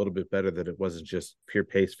feel a little bit better that it wasn't just pure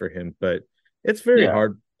pace for him. But it's very Yeah,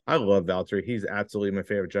 hard. I love Valtteri. He's absolutely my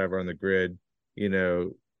favorite driver on the grid, you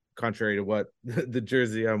know, contrary to what the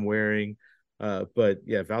jersey I'm wearing. But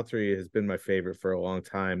yeah, Valtteri has been my favorite for a long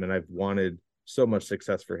time, and I've wanted so much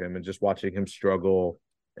success for him. And just watching him struggle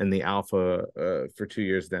in the Alpha for 2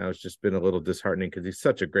 years now has just been a little disheartening because he's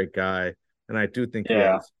such a great guy, and I do think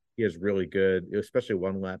yeah, he has really good, especially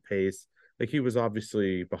one lap pace. Like he was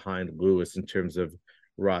obviously behind Lewis in terms of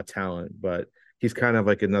raw talent, but he's kind of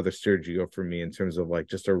like another Sergio for me in terms of like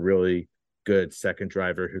just a really good second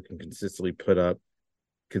driver who can consistently put up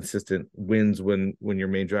consistent wins when your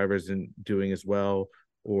main driver isn't doing as well,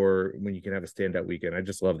 or when you can have a standout weekend. I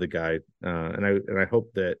just love the guy, and I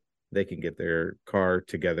hope that they can get their car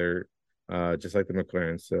together, just like the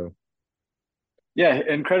McLaren. So yeah.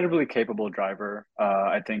 Incredibly capable driver.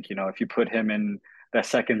 I think if you put him in that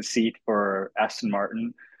second seat for Aston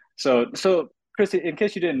Martin. So Chris, in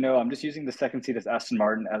case you didn't know, I'm just using the second seat as Aston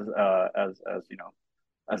Martin as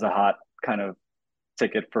as a hot kind of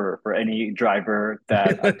ticket for any driver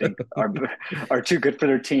that I think are too good for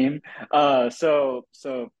their team. So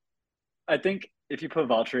I think if you put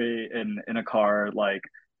Valtteri in a car like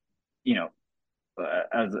you know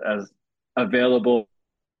as available,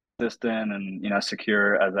 consistent, and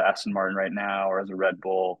secure as an Aston Martin right now or as a Red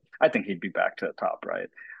Bull, I think he'd be back to the top. Right,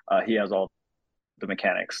 he has all the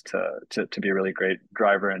mechanics to be a really great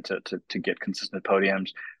driver and to get consistent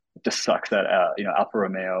podiums. It just sucks that Alfa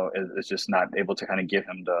Romeo is just not able to kind of give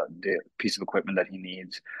him the piece of equipment that he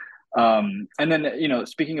needs. And then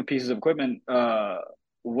speaking of pieces of equipment,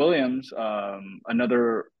 Williams,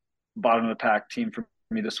 another bottom of the pack team for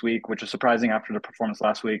me this week, which is surprising after the performance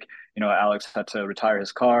last week. Alex had to retire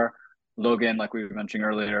his car. Logan, like we were mentioning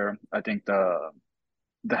earlier, I think the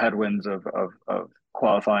headwinds of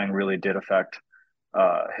qualifying really did affect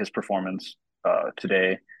his performance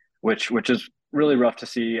today, which is really rough to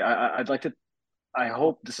see. I'd like to. I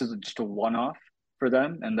hope this is just a one-off for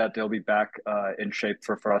them and that they'll be back in shape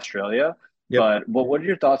for Australia. yep. But what are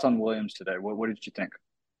your thoughts on Williams today? What did you think?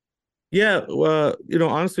 Yeah,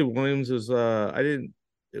 honestly, Williams was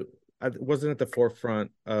I wasn't at the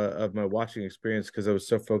forefront of my watching experience because I was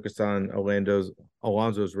so focused on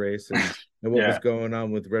Alonso's race and what was Yeah, going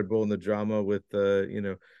on with Red Bull and the drama with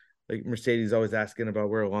like Mercedes always asking about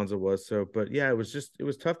where Alonso was. So, but yeah, it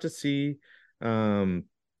was tough to see. Um,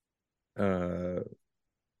 uh,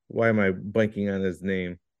 why am I blanking on his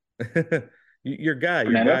name? Your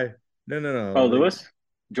Fernando? guy. No, no, no, Oh, Lewis? no,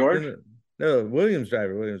 George? no, no. Williams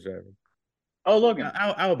driver. Oh, Logan.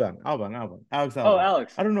 Alex Oh, Albon.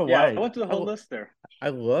 Alex. I don't know Yeah, I why. went through the whole list there. I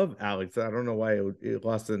love Alex. I don't know why it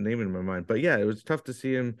lost the name in my mind, but yeah, it was tough to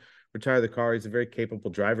see him retire the car. He's a very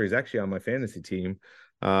capable driver. He's actually on my fantasy team.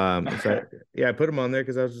 Okay. Yeah, I put him on there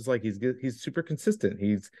because I was just like, he's good. He's super consistent.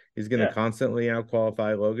 He's going to Yeah. constantly out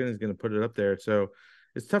qualify Logan. He's going to put it up there. So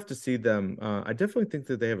it's tough to see them. I definitely think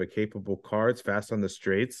that they have a capable car. It's fast on the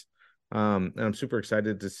straights. And I'm super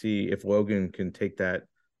excited to see if Logan can take the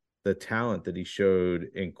talent that he showed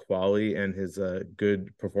in quali and his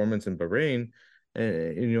good performance in Bahrain,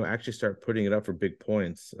 and actually start putting it up for big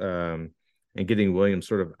points, and getting Williams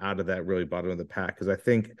sort of out of that really bottom of the pack. Because I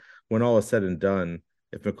think when all is said and done,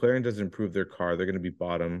 if McLaren doesn't improve their car, they're going to be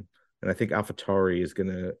bottom. And I think AlphaTauri is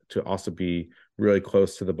going to also be really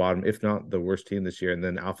close to the bottom, if not the worst team this year. And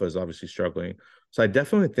then Alpha is obviously struggling. So I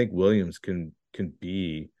definitely think Williams can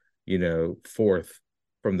be, fourth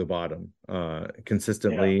from the bottom Yeah.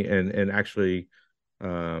 consistently, and actually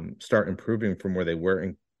start improving from where they were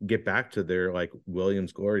and get back to their like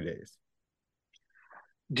Williams glory days.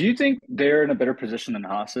 Do you think they're in a better position than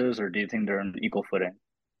Haas is, or do you think they're on equal footing?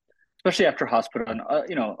 Especially after Haas put on,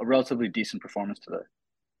 a relatively decent performance today.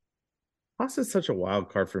 Haas is such a wild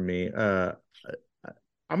card for me. I'm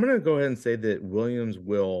gonna go ahead and say that Williams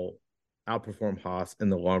will outperform Haas in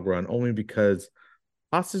the long run, only because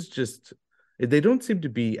Haas is just they don't seem to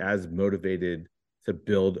be as motivated to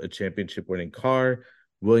build a championship winning car.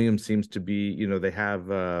 Williams seems to be, they have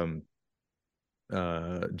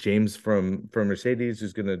James from Mercedes,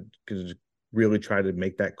 who's gonna really try to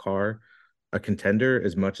make that car a contender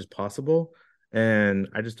as much as possible. And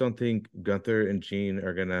I just don't think Gunther and Gene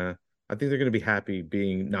are gonna. I think they're gonna be happy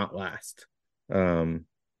being not last. Um,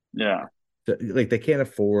 Yeah. like they can't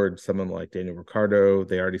afford someone like Daniel Ricciardo.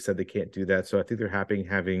 They already said they can't do that. So I think they're happy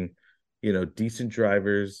having, decent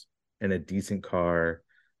drivers and a decent car.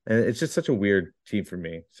 And it's just such a weird team for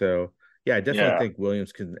me. So yeah, I definitely Yeah. think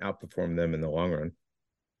Williams can outperform them in the long run.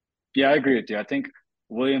 Yeah, I agree with you. I think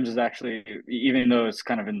Williams is actually, even though it's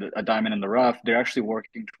kind of a diamond in the rough, they're actually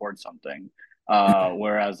working towards something.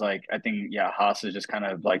 Whereas like I think, yeah, Haas is just kind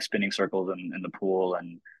of like spinning circles in the pool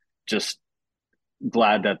and just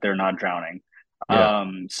glad that they're not drowning. Yeah.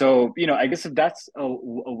 So I guess if that's a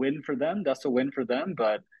win for them, that's a win for them.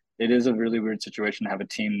 But it is a really weird situation to have a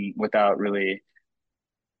team without really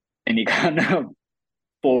any kind of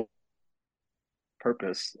full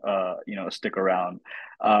purpose, stick around.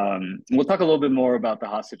 We'll talk a little bit more about the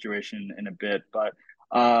Haas situation in a bit, but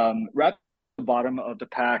right at the bottom of the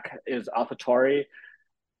pack is AlphaTauri.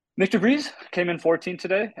 Nick DeVries came in 14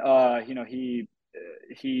 today.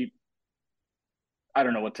 He I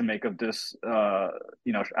don't know what to make of this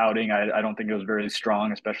outing. I don't think it was very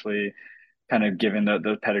strong, especially kind of given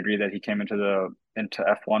the pedigree that he came into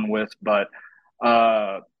F1 with. But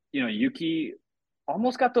Yuki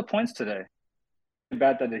almost got the points today.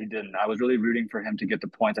 Bad that he didn't. I was really rooting for him to get the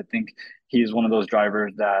points. I think he's one of those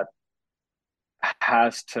drivers that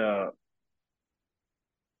has to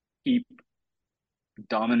keep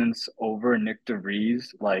dominance over Nick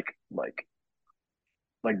DeVries. Like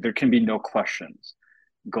there can be no questions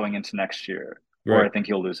going into next year, or I Right. think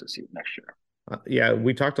he'll lose his seat next year. Yeah,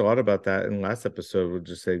 we talked a lot about that in the last episode. We'll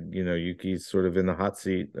just say, Yuki's sort of in the hot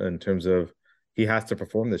seat in terms of he has to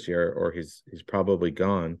perform this year or he's probably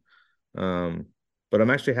gone. Um, but I'm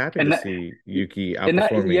actually happy to And that, see Yuki and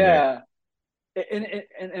that, outperforming Nick. yeah,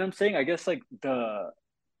 and I'm saying, I guess like the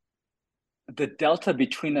delta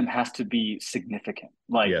between them has to be significant.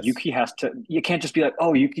 Like Yes. Yuki has to, you can't just be like,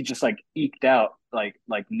 oh, Yuki just like eked out like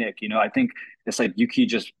Nick. I think it's like Yuki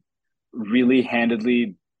just really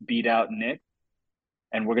handedly beat out Nick,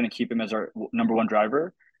 and we're gonna keep him as our number one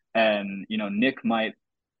driver. And Nick might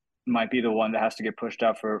be the one that has to get pushed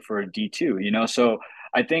out for a D2. So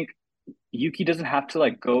I think Yuki doesn't have to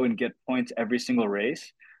like go and get points every single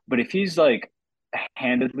race, but if he's like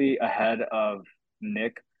handedly ahead of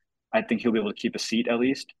Nick, I think he'll be able to keep a seat at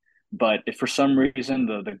least. But if for some reason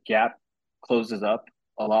the gap closes up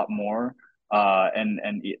a lot more, and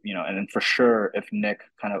then for sure if Nick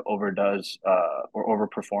kind of overdoes or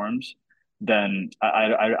overperforms, then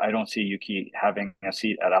I don't see Yuki having a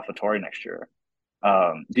seat at AlphaTauri next year.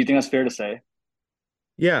 Do you think that's fair to say?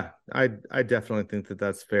 Yeah, I definitely think that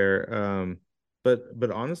that's fair.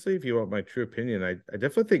 But honestly, if you want my true opinion, I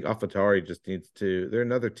definitely think AlphaTauri just needs to. They're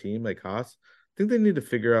another team like Haas. I think they need to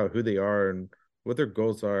figure out who they are and what their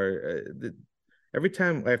goals are. every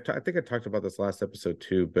time I think I talked about this last episode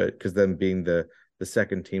too, but because them being the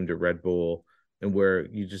second team to Red Bull, and where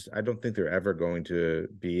you just I don't think they're ever going to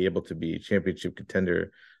be able to be championship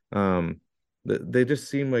contender. Um, they just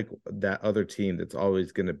seem like that other team that's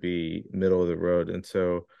always going to be middle of the road, and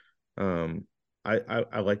so um,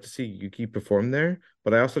 I like to see Yuki perform there,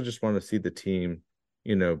 but I also just want to see the team,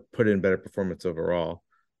 put in better performance overall.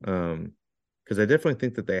 Because I definitely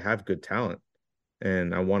think that they have good talent,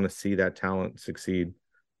 and I want to see that talent succeed.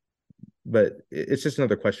 But it's just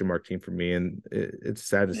another question mark team for me, and it's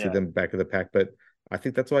sad to see Yeah. them back of the pack. But I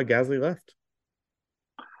think that's why Gasly left.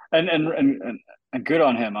 And good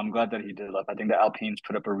on him. I'm glad that he did left. I think the Alpines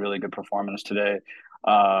put up a really good performance today,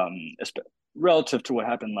 um, relative to what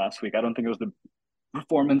happened last week. I don't think it was the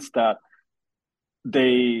performance that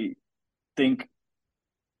they think.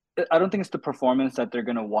 I don't think it's the performance that they're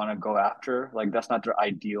going to want to go after. Like that's not their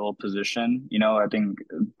ideal position. I think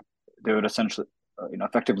they would essentially,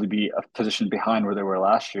 effectively be a position behind where they were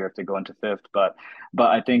last year if they go into fifth. But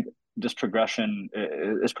I think this progression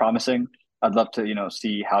is promising. I'd love to,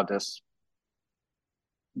 see how this,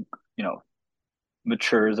 you know,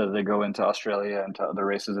 matures as they go into Australia and to other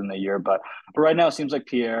races in the year. But right now, it seems like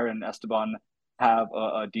Pierre and Esteban have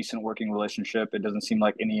a decent working relationship. It doesn't seem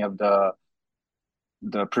like any of the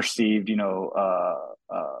perceived,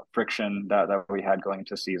 friction that we had going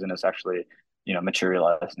into season is actually,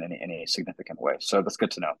 materialized in any significant way. So that's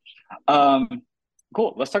good to know. Um,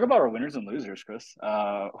 cool. Let's talk about our winners and losers, Chris.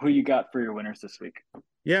 Who you got for your winners this week?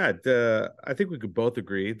 Yeah, I think we could both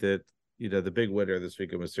agree that the big winner this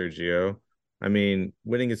weekend was Sergio. I mean,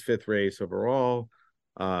 winning his fifth race overall,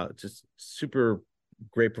 just super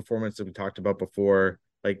great performance that we talked about before.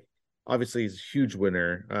 Like, obviously, he's a huge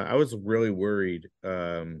winner. I was really worried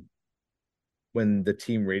when the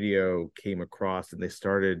team radio came across and they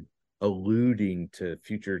started alluding to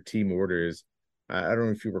future team orders. I don't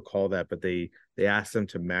know if you recall that, but they asked him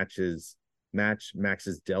to match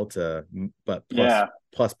Max's delta, but Yeah,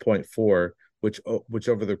 plus point four, which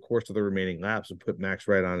over the course of the remaining laps would put Max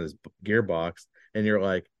right on his gearbox. And you're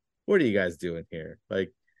like, what are you guys doing here?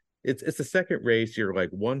 Like, it's the second race. You're like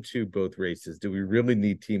 1-2 both races. Do we really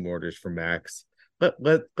need team orders for Max?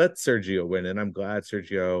 Let Sergio win, and I'm glad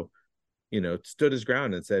Sergio stood his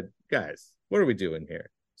ground and said, guys, what are we doing here?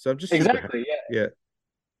 So I'm just super happy. exactly. Yeah,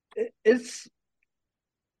 Yeah. it's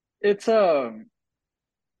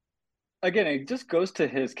again, it just goes to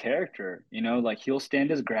his character. Like he'll stand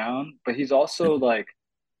his ground, but he's also like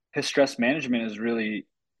his stress management is really,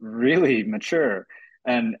 really mature.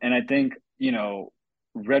 And I think,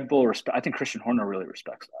 Red Bull respect I think Christian Horner really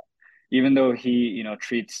respects that. Even though he,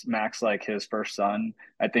 treats Max like his first son,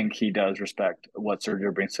 I think he does respect what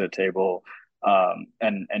Sergio brings to the table.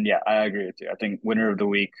 And yeah, I agree with you. I think winner of the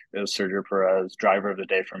week is Sergio Perez. Driver of the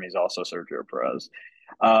day for me is also Sergio Perez.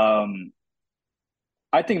 Um,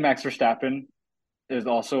 I think Max Verstappen is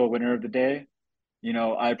also a winner of the day.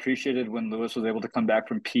 I appreciated when Lewis was able to come back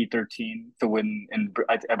from P13 to win in,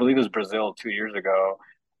 I believe it was Brazil 2 years ago.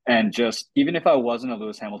 And just, even if I wasn't a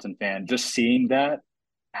Lewis Hamilton fan, just seeing that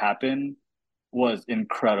happen was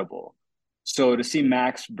incredible. So to see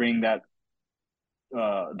Max bring that,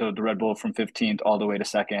 the Red Bull from 15th all the way to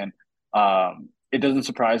second, it doesn't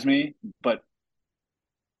surprise me, but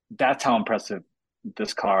that's how impressive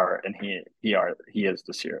this car and he is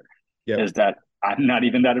this year. Yep. Is that I'm not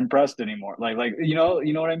even that impressed anymore. Like you know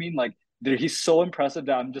what I mean? Like he's so impressive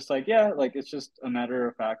that I'm just like, yeah, like it's just a matter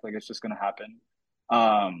of fact, like it's just gonna happen.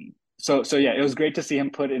 So yeah, it was great to see him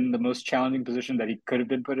put in the most challenging position that he could have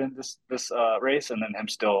been put in this race, and then him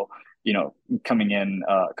still, coming in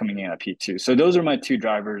at P2. So those are my two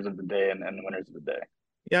drivers of the day and winners of the day.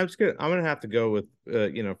 Yeah, I'm gonna have to go with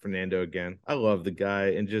Fernando again. I love the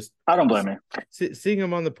guy, and just I don't blame you. seeing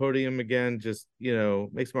him on the podium again just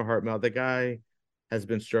makes my heart melt. That guy has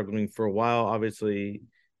been struggling for a while. Obviously,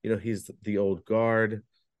 he's the old guard.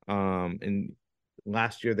 And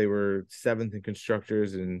last year they were seventh in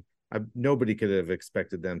constructors, and nobody could have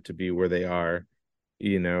expected them to be where they are.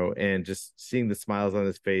 And just seeing the smiles on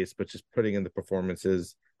his face, but just putting in the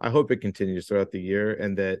performances. I hope it continues throughout the year,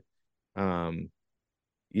 and that um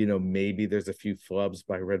maybe there's a few flubs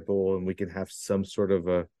by Red Bull and we can have some sort of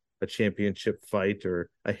a championship fight or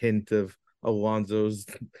a hint of Alonso's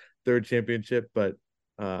third championship. But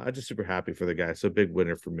I'm just super happy for the guy. So big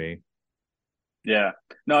winner for me. Yeah.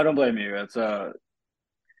 No, I don't blame you.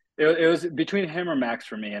 It was between him or Max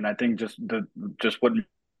for me, and I think just what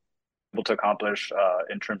able to accomplish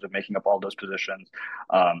in terms of making up all those positions.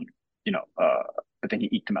 Um, I think he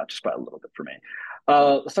eked him out just by a little bit for me.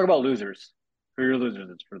 Let's talk about losers. Who are your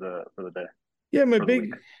losers for the day Yeah, for the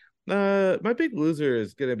week? my big loser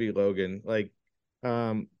is gonna be Logan. Like,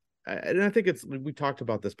 Um, and I think it's we talked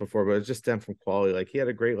about this before, but it just stemmed from quality. Like he had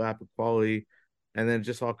a great lap of quality, and then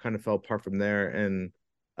just all kind of fell apart from there. And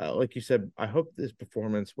like you said, I hope this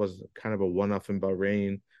performance was kind of a one-off in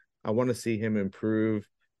Bahrain. I want to see him improve.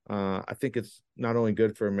 I think it's not only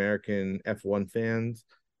good for American F1 fans,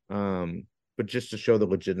 but just to show the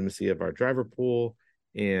legitimacy of our driver pool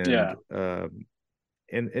and Yeah.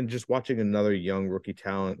 and just watching another young rookie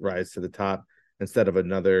talent rise to the top instead of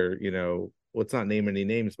another, let's not name any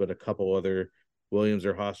names, but a couple other Williams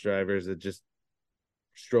or Haas drivers that just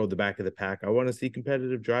strode the back of the pack. I want to see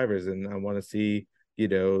competitive drivers, and I want to see,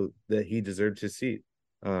 that he deserved his seat.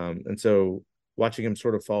 And so watching him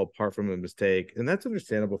sort of fall apart from a mistake, and that's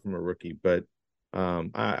understandable from a rookie, but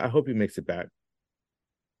I hope he makes it back.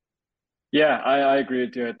 Yeah, I agree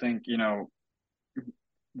with you. I think,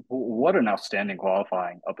 what an outstanding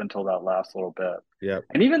qualifying up until that last little bit. Yep.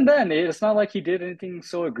 And even then, it's not like he did anything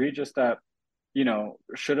so egregious that,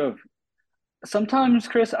 should have. Sometimes,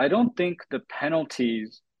 Chris, I don't think the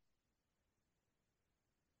penalties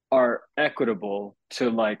are equitable to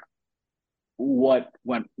like what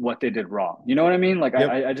they did wrong. You know what I mean? Like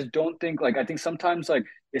Yep. I just don't think like I think sometimes like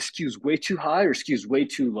it skews way too high or skews way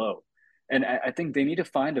too low. And I think they need to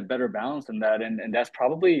find a better balance than that. And that's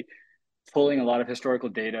probably pulling a lot of historical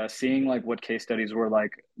data, seeing like what case studies were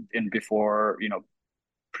like in before,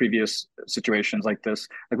 previous situations like this.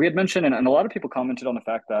 Like we had mentioned, and a lot of people commented on the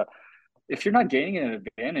fact that if you're not gaining an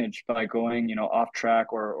advantage by going, off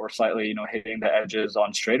track or slightly, hitting the edges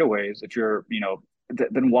on straightaways, if you're,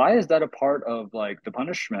 then why is that a part of like the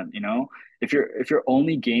punishment? If you're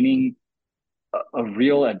only gaining a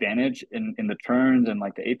real advantage in the turns and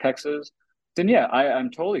like the apexes, then yeah,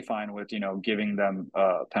 I'm totally fine with giving them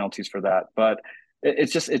penalties for that. But it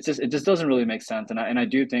just doesn't really make sense. And I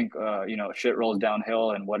do think shit rolls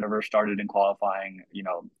downhill and whatever started in qualifying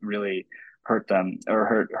really hurt them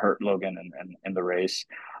or hurt Logan in the race.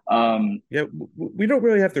 Yeah, we don't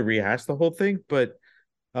really have to rehash the whole thing, but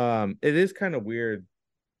it is kind of weird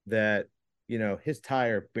that his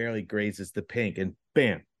tire barely grazes the pink and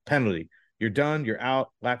bam, penalty. You're done, you're out,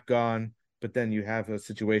 lap gone. But then you have a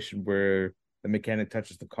situation where the mechanic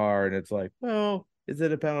touches the car and it's like, well, is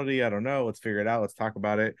it a penalty? I don't know. Let's figure it out. Let's talk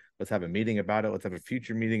about it. Let's have a meeting about it. Let's have a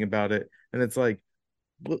future meeting about it. And it's like,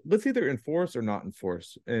 let's either enforce or not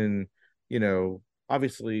enforce. And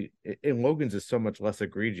obviously, in Logan's is so much less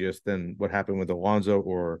egregious than what happened with Alonso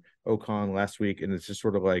or Ocon last week, and it's just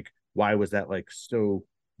sort of like, why was that like so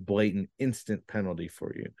blatant instant penalty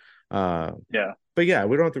for you? Yeah, But yeah,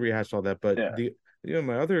 we don't have to rehash all that. But yeah,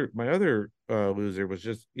 my other loser was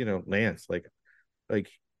just Lance. Like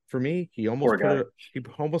for me, poor guy. he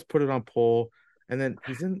almost put it on pole, and then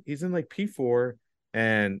he's in like P4,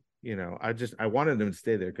 and I wanted him to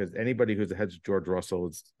stay there because anybody who's ahead of George Russell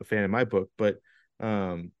is a fan in my book. But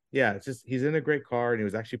yeah, it's just he's in a great car and he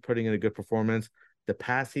was actually putting in a good performance. The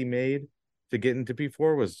pass he made to get into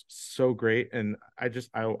P4 was so great, and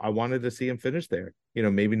I wanted to see him finish there.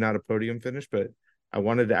 Maybe not a podium finish, but I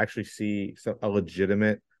wanted to actually see a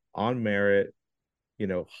legitimate on merit,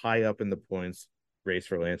 high up in the points race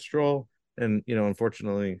for Lance Stroll. And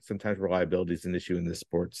unfortunately, sometimes reliability is an issue in this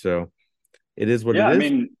sport. So it is what Yeah, it I is.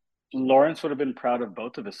 mean, Lawrence would have been proud of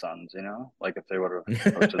both of his sons, like if they would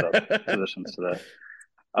have posted up positions today.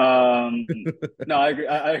 Um, no, I agree.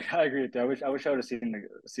 I agree with you. I wish I would have seen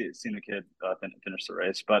the kid finish the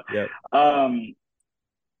race, but Yep. um,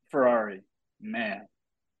 Ferrari, man,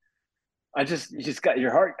 you just got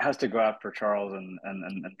your heart has to go out for Charles and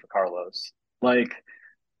for Carlos. Like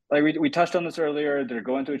we touched on this earlier, they're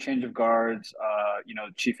going through a change of guards.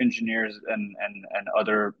 Chief engineers and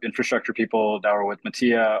other infrastructure people that were with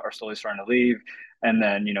Mattia are slowly starting to leave, and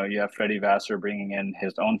then you have Freddie Vassar bringing in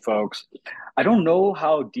his own folks. I don't know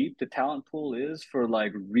how deep the talent pool is for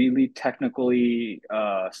like really technically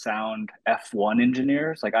sound F1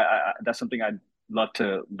 engineers. Like that's something I'd love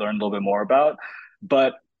to learn a little bit more about,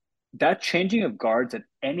 but that changing of guards at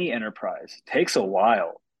any enterprise takes a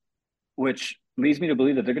while, which leads me to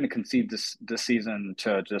believe that they're going to concede this season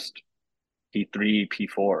to just P3,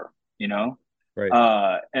 P4, you know?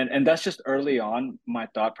 Right. And that's just early on my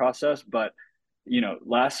thought process. But,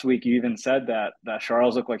 last week you even said that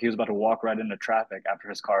Charles looked like he was about to walk right into traffic after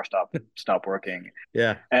his car stopped working.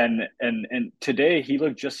 Yeah. And today he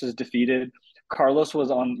looked just as defeated. Carlos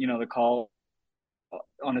was on, the call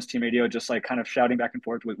on his team radio, just like kind of shouting back and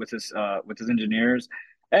forth with his engineers.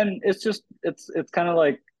 And it's kind of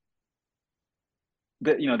like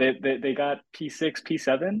that, they got P6,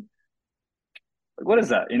 P7. What is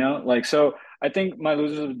that? Like, so I think my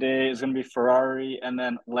losers of the day is going to be Ferrari and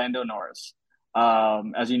then Lando Norris.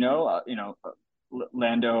 As you know,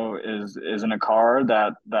 Lando is in a car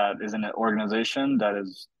that is in an organization that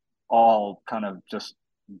is all kind of just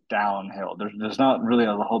downhill. There's not really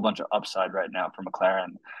a whole bunch of upside right now for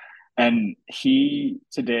McLaren, and he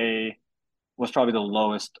today was probably the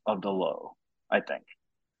lowest of the low. I think.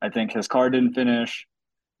 I think his car didn't finish.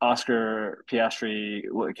 Oscar Piastri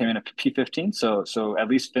came in at P15, so at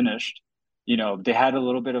least finished. You know, they had a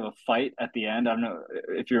little bit of a fight at the end. I don't know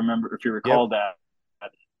if you remember, if you recall Yep.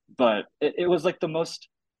 that, but it was like the most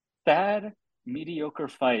sad, mediocre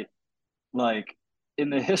fight like in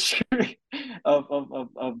the history of of of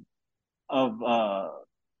of, of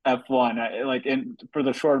F1. Like in for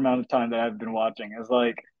the short amount of time that I've been watching, is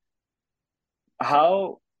like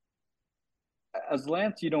how as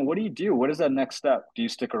Lance, what do you do? What is that next step? Do you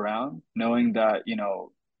stick around knowing that,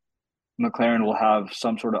 McLaren will have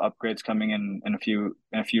some sort of upgrades coming in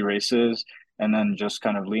a few races and then just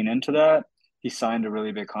kind of lean into that? He signed a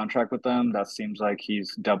really big contract with them. That seems like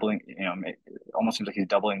he's doubling, almost seems like he's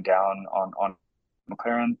doubling down on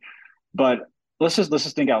McLaren. But let's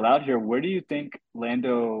just think out loud here. Where do you think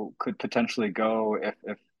Lando could potentially go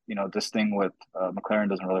if this thing with McLaren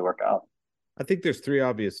doesn't really work out? I think there's three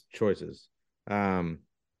obvious choices. Um,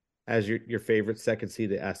 as your favorite second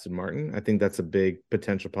seed at Aston Martin, I think that's a big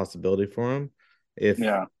potential possibility for him. If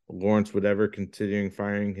Yeah, Lawrence would ever considering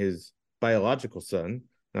firing his biological son,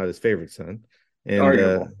 not his favorite son, and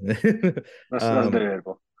arguable. That's um,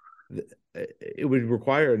 debatable. it would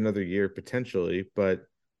require another year potentially, but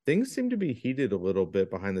things seem to be heated a little bit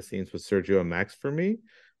behind the scenes with Sergio and Max for me.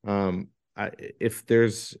 If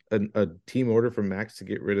there's a team order from Max to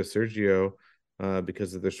get rid of Sergio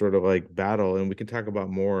because of their sort of like battle, and we can talk about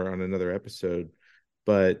more on another episode,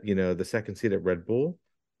 but the second seat at Red Bull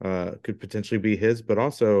could potentially be his, but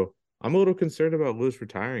also I'm a little concerned about Lewis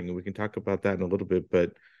retiring, and we can talk about that in a little bit.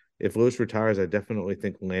 But if Lewis retires, I definitely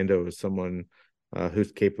think Lando is someone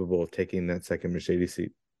who's capable of taking that second Mercedes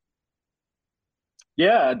seat.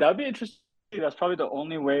 Yeah, that'd be interesting. That's probably the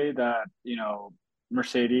only way that,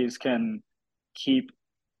 Mercedes can keep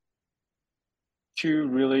two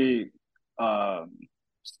really um,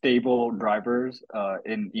 stable drivers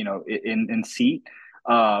in seat,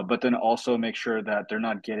 but then also make sure that they're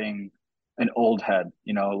not getting an old head,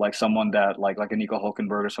 like someone that like a Nico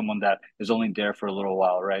Hulkenberg or someone that is only there for a little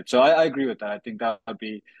while, right? So I agree with that. I think that'd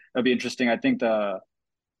be interesting. I think the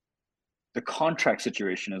contract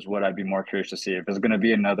situation is what I'd be more curious to see. If it's going to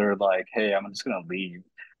be another like, hey, I'm just going to leave,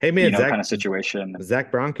 Hey man, kind of situation. Zach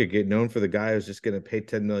Brown could get known for the guy who's just going to pay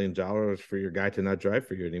 $10 million for your guy to not drive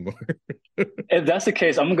for you anymore. If that's the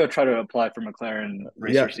case, I'm gonna go try to apply for McLaren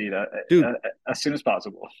racer Yeah, seat dude, as soon as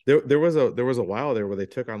possible. there was a while there where they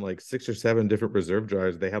took on like 6 or 7 different reserve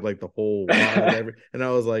drivers. They had like the whole wad, and I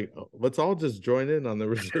was like, oh, let's all just join in on the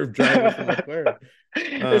reserve driver for McLaren.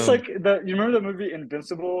 It's Um, like you remember the movie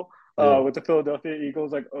Invincible yeah, with the Philadelphia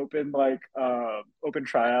Eagles like open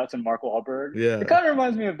tryouts and Mark Wahlberg. It yeah, kind of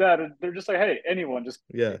reminds me of that. They're just like, hey, anyone, just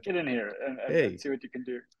yeah. get in here and Hey, see what you can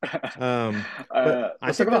do. but I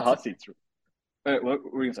Let's talk think about that's hot seats. What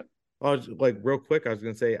were you gonna say? like real quick. I was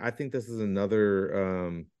gonna say I think this is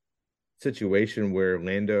another situation where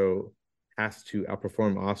Lando has to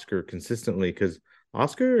outperform Oscar consistently because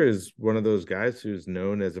Oscar is one of those guys who's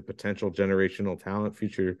known as a potential generational talent,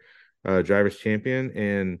 future drivers champion.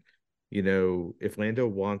 And, if Lando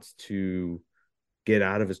wants to get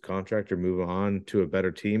out of his contract or move on to a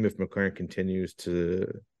better team, if McLaren continues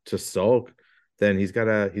to sulk, then he's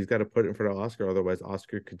gotta put it in front of Oscar. Otherwise,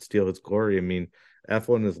 Oscar could steal his glory. I mean,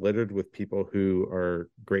 F1 is littered with people who are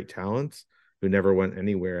great talents who never went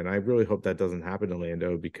anywhere, and I really hope that doesn't happen to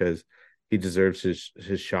Lando because he deserves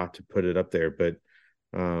his shot to put it up there. But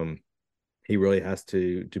um, he really has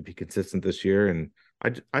to be consistent this year, and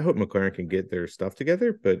I hope McLaren can get their stuff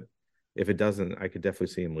together. But if it doesn't, I could definitely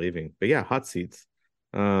see him leaving. But yeah, hot seats.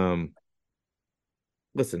 Um,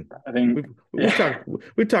 listen, I think, we've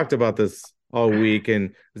yeah, talked about this all week,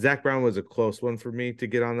 and Zach Brown was a close one for me to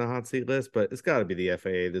get on the hot seat list, but it's got to be the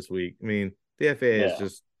FAA this week. I mean, the FAA has yeah.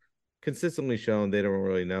 just consistently shown they don't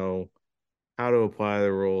really know how to apply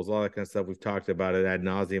the rules, all that kind of stuff. We've talked about it ad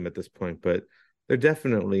nauseum at this point, but they're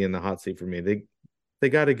definitely in the hot seat for me. They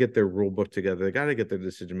got to get their rule book together. They got to get their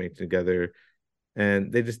decision making together,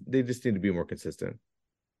 and they just need to be more consistent.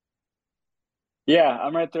 Yeah,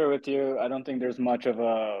 I'm right there with you. I don't think there's much of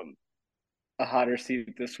a hotter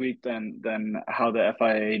seat this week than how the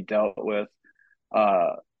FIA dealt with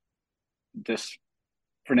uh this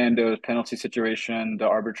Fernando's penalty situation, the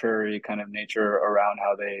arbitrary kind of nature around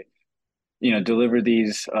how they, deliver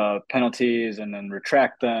these penalties and then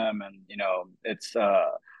retract them. And, it's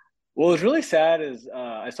What was really sad is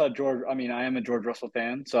I saw George. I mean, I am a George Russell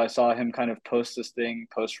fan, so I saw him kind of post this thing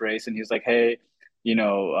post race, and he's like, "Hey, and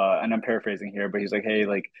I'm paraphrasing here, but he's like, "Hey,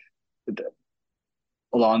 like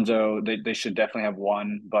Alonso, they should definitely have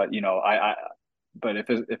won, but but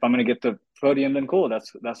if I'm gonna get the podium, then cool,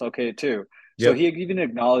 that's okay too." So Yep. he even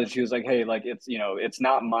acknowledged he was like, "Hey, like it's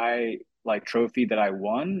not my like trophy that I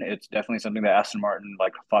won. It's definitely something that Aston Martin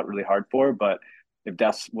like fought really hard for, but if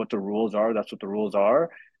that's what the rules are, that's what the rules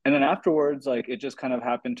are." And then afterwards, like it just kind of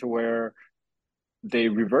happened to where they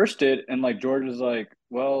reversed it, and like George was like,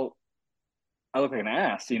 "Well, I look like an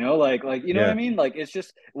ass, like you know what I Yeah. mean? Like it's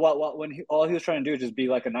just what when all he was trying to do is just be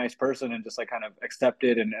like a nice person and just like kind of accept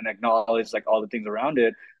it and acknowledge like all the things around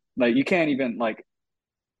it. Like you can't even like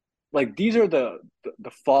these are the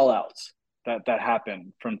fallouts that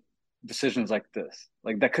happen from decisions like this.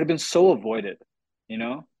 Like that could have been so avoided, you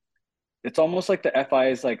know? It's almost like the FI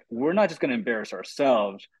is like, we're not just going to embarrass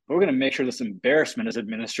ourselves, but we're going to make sure this embarrassment is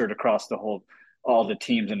administered across all the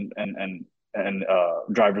teams and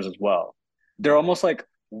drivers as well. They're almost like,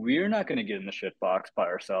 we're not going to get in the shit box by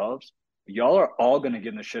ourselves. Y'all are all going to get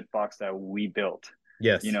in the shit box that we built,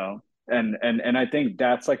 you Yes. know? And I think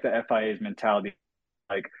that's like the FIA's mentality,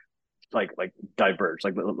 like, like diverge,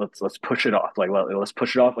 like let's push it off. Like, let's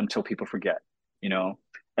push it off until people forget, you know?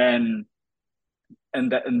 And,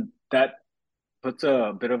 and that puts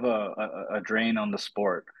a bit of a drain on the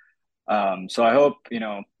sport. So I hope,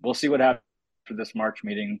 we'll see what happens for this March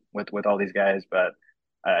meeting with all these guys, but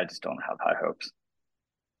I just don't have high hopes.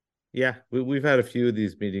 Yeah, we've had a few of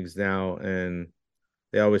these meetings now, and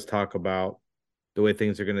they always talk about the way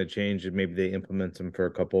things are going to change, and maybe they implement them for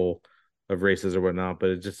a couple of races or whatnot.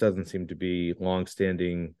 But it just doesn't seem to be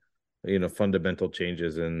long-standing, fundamental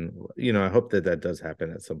changes. And I hope that that does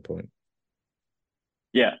happen at some point.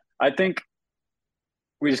 Yeah, I think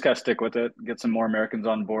we just got to stick with it, get some more Americans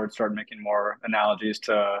on board, start making more analogies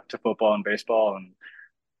to football and baseball, and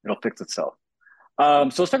it'll fix itself. So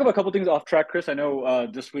let's talk about a couple things off track, Chris. I know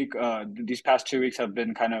these past 2 weeks have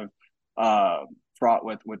been kind of fraught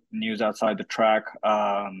with news outside the track.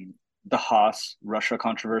 The Haas Russia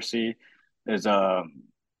controversy is um,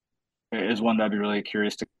 is one that I'd be really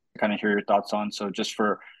curious to kind of hear your thoughts on. So just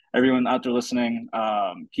for everyone out there listening,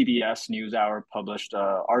 PBS NewsHour published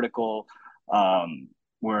an article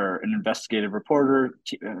where an investigative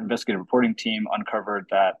reporting team uncovered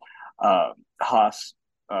that Haas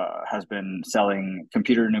has been selling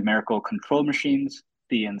computer numerical control machines,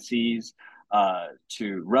 CNCs,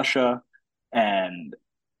 to Russia, and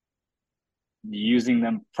using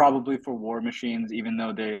them probably for war machines, even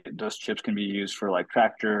though those chips can be used for like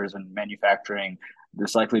tractors and manufacturing.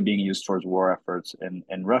 This likely being used towards war efforts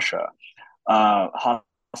in Russia.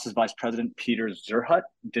 Haas's vice president Peter Zerhut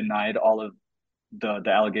denied all of the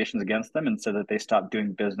allegations against them and said that they stopped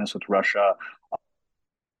doing business with Russia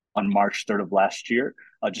on March 3rd of last year,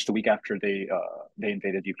 just a week after they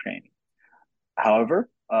invaded Ukraine. However,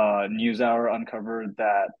 NewsHour uncovered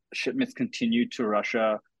that shipments continued to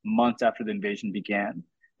Russia months after the invasion began,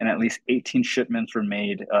 and at least 18 shipments were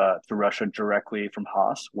made to Russia directly from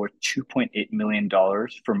Haas, worth $2.8 million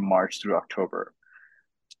from March through October.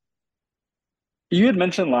 You had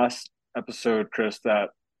mentioned last episode, Chris, that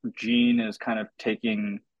Gene is kind of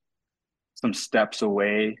taking some steps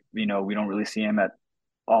away. We don't really see him at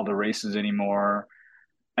all the races anymore.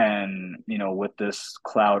 And with this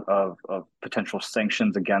cloud of potential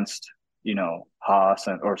sanctions against Haas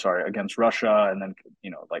or sorry against Russia, and then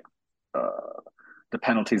like uh, the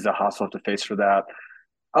penalties that Haas will have to face for that.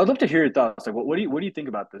 I would love to hear your thoughts. Like, what do you think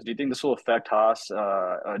about this? Do you think this will affect Haas?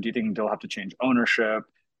 Do you think they'll have to change ownership?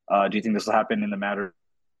 Do you think this will happen in the matter of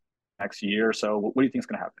next year or so? What do you think is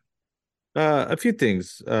going to happen? A few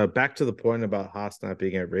things. Back to the point about Haas not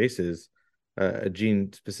being at races,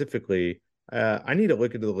 Gene specifically. I need to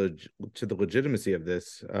look into the legitimacy of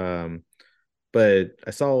this. But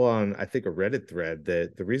I saw on I think a Reddit thread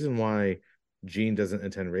that the reason why Gene doesn't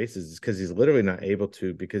attend races is because he's literally not able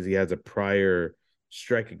to because he has a prior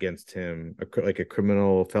strike against him, like a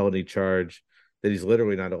criminal felony charge that he's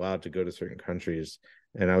literally not allowed to go to certain countries.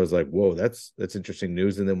 And I was like, whoa, that's interesting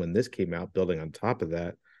news. And then when this came out, building on top of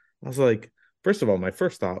that, I was like, first of all, my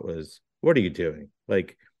first thought was, what are you doing?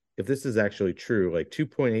 Like, if this is actually true, like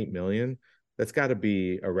 2.8 million, that's got to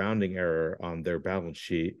be a rounding error on their balance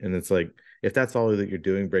sheet. And it's like, if that's all that you're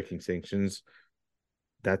doing, breaking sanctions,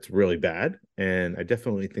 that's really bad. And I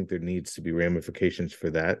definitely think there needs to be ramifications for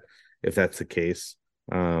that if that's the case.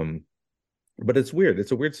 Um, but it's weird.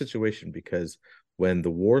 It's a weird situation because when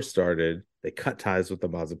the war started, they cut ties with the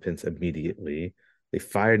Mazepins immediately. They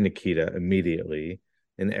fired Nikita immediately.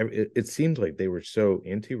 and it seemed like they were so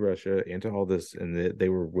anti-Russia, anti all this, and they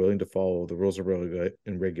were willing to follow the rules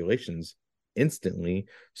and regulations instantly.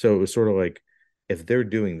 So it was sort of like, if they're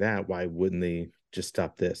doing that, why wouldn't they just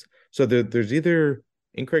stop this? So there's either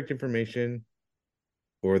incorrect information,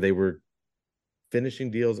 or they were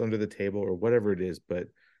finishing deals under the table, or whatever it is. But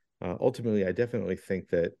ultimately, I definitely think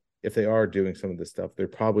that if they are doing some of this stuff, there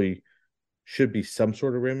probably should be some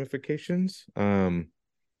sort of ramifications.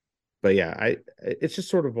 But yeah, it's just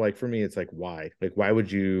sort of like, for me, it's like, why? Like, why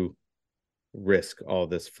would you risk all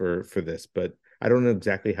this for this? But I don't know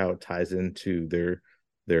exactly how it ties into their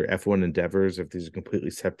F1 endeavors, if these are completely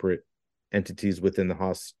separate entities within the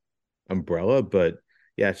Haas umbrella. But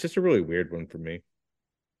yeah, it's just a really weird one for me.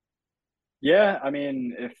 Yeah, I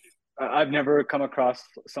mean, if I've never come across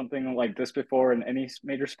something like this before in any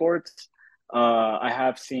major sports. I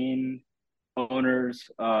have seen owners,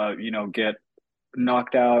 get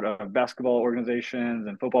knocked out of basketball organizations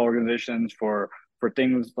and football organizations for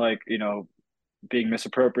things like, being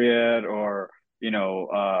misappropriate, or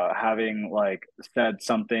having like said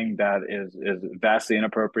something that is vastly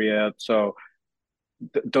inappropriate. So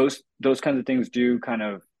those kinds of things do kind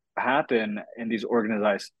of happen in these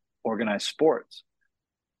organized sports.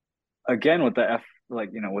 Again, with the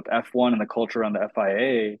with F1 and the culture on the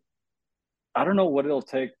FIA, I don't know what it'll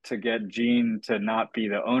take to get Gene to not be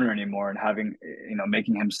the owner anymore, and having,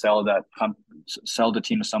 making him sell the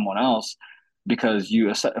team to someone else, because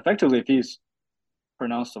effectively, if he's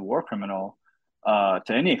pronounced a war criminal to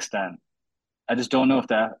any extent, I just don't know if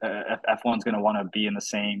F1's going to want to be in the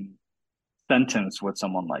same sentence with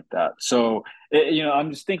someone like that. So, I'm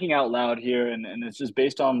just thinking out loud here, and it's just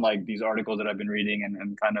based on like these articles that I've been reading,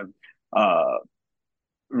 and kind of uh,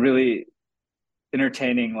 really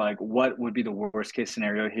entertaining like what would be the worst case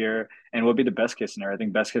scenario here and what would be the best case scenario. I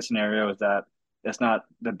think best case scenario is that it's not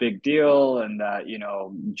the big deal, and that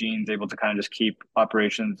Gene's able to kind of just keep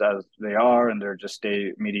operations as they are, and they're just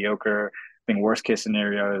stay mediocre. I think worst case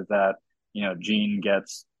scenario is that Gene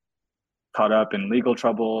gets caught up in legal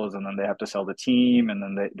troubles, and then they have to sell the team, and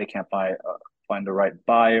then they can't find the right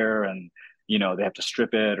buyer, and they have to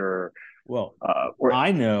strip it, Well, or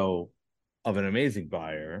I know of an amazing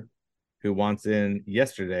buyer who wants in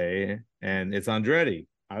yesterday, and it's Andretti.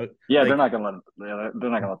 I yeah, like they're not gonna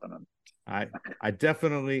let them in. I I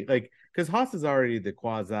definitely like, because Haas is already the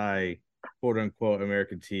quasi quote unquote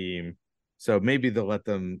American team, so maybe they'll let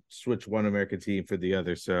them switch one American team for the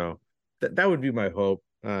other. So that would be my hope.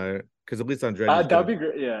 Because at least Andretti's That'd gonna, be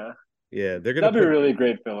great. Yeah, yeah, they're gonna that'd be a put, really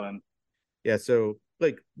great fill-in. yeah. So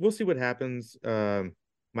like, we'll see what happens.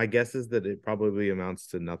 My guess is that it probably amounts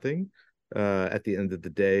to nothing at the end of the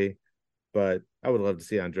day, but I would love to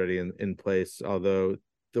see Andretti in place, although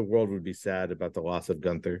the world would be sad about the loss of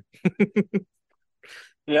Gunther.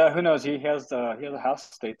 Yeah, who knows? He has a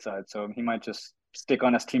house stateside, so he might just stick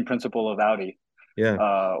on his team principle of Audi, Yeah.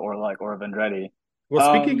 or of Andretti. Well,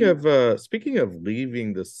 Um, speaking of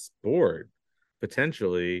leaving the sport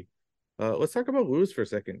potentially, let's talk about Lewis for a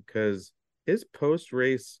second, because his post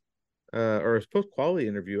race or his post quality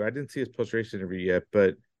interview, I didn't see his post race interview yet,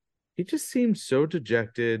 but he just seemed so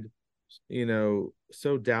dejected,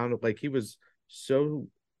 so down, like he was so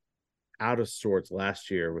out of sorts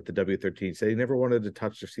last year with the W13. Said he never wanted to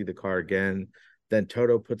touch or see the car again. Then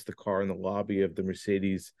Toto puts the car in the lobby of the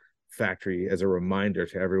Mercedes factory as a reminder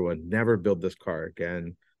to everyone, never build this car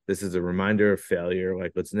again. This is a reminder of failure.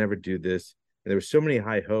 Like, let's never do this. And there were so many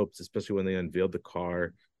high hopes, especially when they unveiled the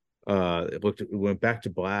car. It went back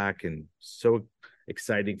to black, and so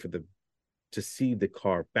exciting to see the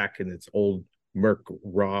car back in its old Merc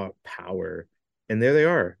raw power. And there they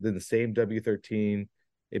are. They're the same W13.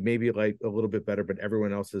 It may be like a little bit better, but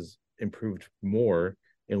everyone else has improved more.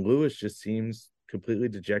 And Lewis just seems completely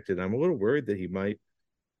dejected. I'm a little worried that he might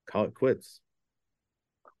call it quits.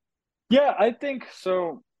 yeah, I think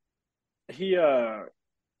so. He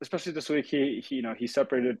especially this week, he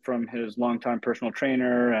separated from his longtime personal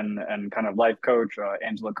trainer and kind of life coach,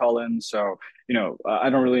 Angela Collins. So I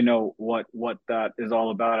don't really know what that is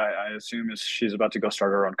all about. I assume is she's about to go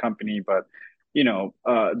start her own company, but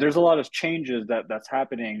there's a lot of changes that's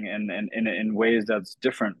happening in ways that's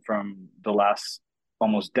different from the last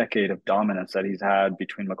almost decade of dominance that he's had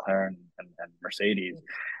between McLaren and Mercedes.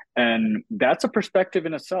 And that's a perspective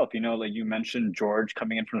in itself. Like you mentioned, George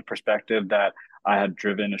coming in from the perspective that I had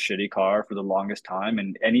driven a shitty car for the longest time,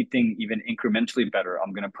 and anything even incrementally better,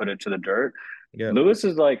 I'm going to put it to the dirt. Yeah. Lewis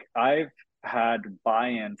is like, I've had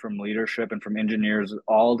buy-in from leadership and from engineers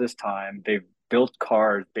all this time. They've built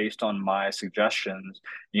cars based on my suggestions,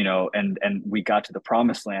 and we got to the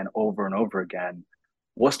promised land over and over again.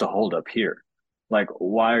 What's the holdup here? Like,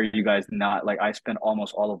 why are you guys not like I spent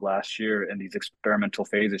almost all of last year in these experimental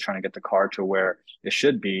phases trying to get the car to where it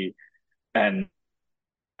should be, and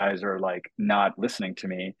guys are like not listening to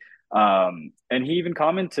me. And he even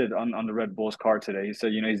commented on the Red Bull's car today. He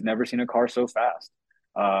said, he's never seen a car so fast.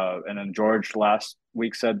 And then George last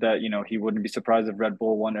week said that, he wouldn't be surprised if Red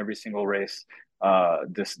Bull won every single race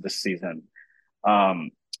this season.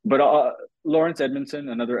 Um, but Lawrence Edmondson,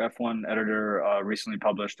 another F1 editor, recently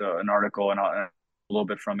published an article and a little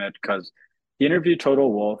bit from it because he interviewed Toto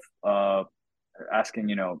Wolff,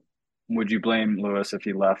 asking, would you blame Lewis if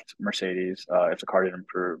he left Mercedes if the car didn't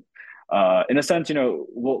improve? In a sense,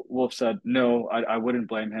 Wolf said, no, I wouldn't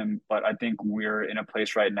blame him, but I think we're in a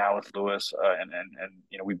place right now with Lewis, and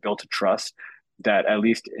we built a trust that at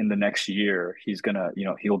least in the next year he's gonna,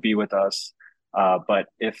 he'll be with us. But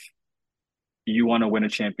if you want to win a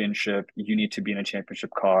championship, you need to be in a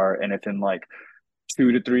championship car, and if in like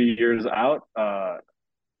 2 to 3 years out,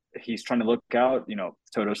 he's trying to look out.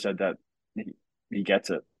 Toto said that he gets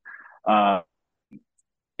it. Uh,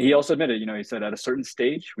 he also admitted, he said at a certain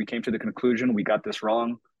stage, we came to the conclusion we got this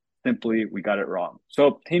wrong. Simply, we got it wrong.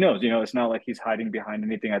 So he knows, it's not like he's hiding behind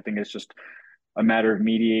anything. I think it's just a matter of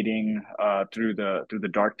mediating through the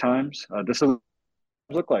dark times. This will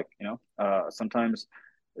look like, sometimes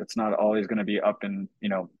it's not always going to be up in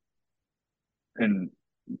in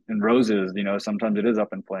roses. Sometimes it is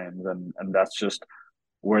up in flames, and that's just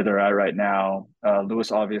where they're at right now.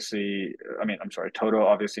 Lewis obviously, I mean, I'm sorry, Toto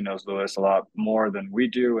obviously knows Lewis a lot more than we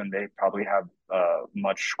do, and they probably have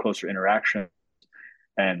much closer interaction.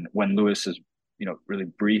 And when Lewis is, really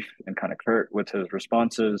brief and kind of curt with his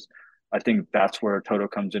responses, I think that's where Toto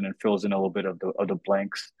comes in and fills in a little bit of the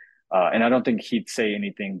blanks. And I don't think he'd say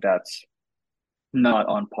anything that's not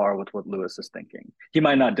on par with what Lewis is thinking. He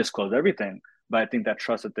might not disclose everything, but I think that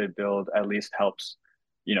trust that they build at least helps,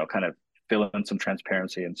 kind of fill in some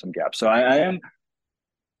transparency and some gaps. So I'm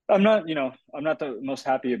not the most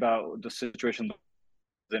happy about the situation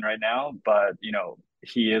in right now, but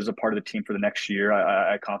he is a part of the team for the next year.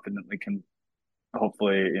 I confidently can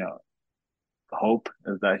hopefully, hope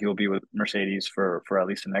is that he'll be with Mercedes for at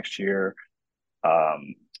least the next year.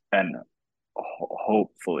 And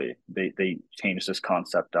hopefully they change this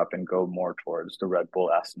concept up and go more towards the Red Bull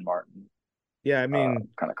Aston Martin Yeah, I mean,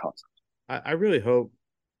 kind of concept. I really hope,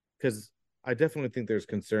 because I definitely think there's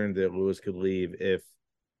concern that Lewis could leave if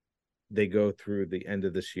they go through the end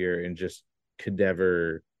of this year and just could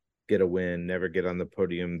never get a win, never get on the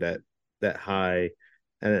podium that high.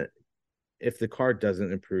 And if the car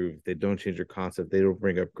doesn't improve, they don't change their concept, they don't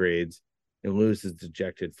bring upgrades, and Lewis is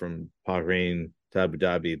dejected from Bahrain to Abu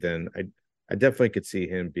Dhabi, then I definitely could see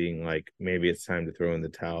him being like, maybe it's time to throw in the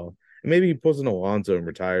towel. And maybe he pulls an Alonso and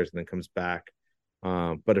retires and then comes back.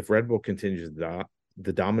 But if Red Bull continues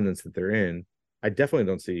the dominance that they're in, I definitely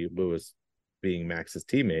don't see Lewis being Max's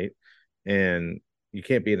teammate. And you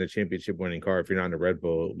can't be in a championship winning car if you're not in a Red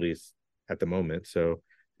Bull, at least at the moment. So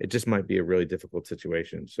it just might be a really difficult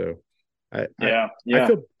situation. So I I, Yeah, I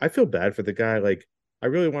yeah. feel bad for the guy. Like, I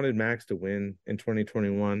really wanted Max to win in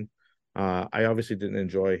 2021. I obviously didn't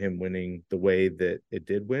enjoy him winning the way that it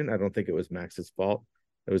did win. I don't think it was Max's fault.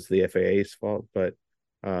 It was the FAA's fault. But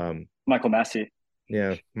Michael Massey.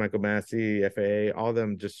 yeah, Michael Massey, FAA, all of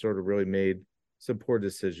them just sort of really made some poor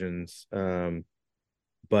decisions.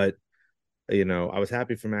 But I was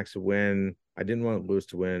happy for Max to win. I didn't want Lewis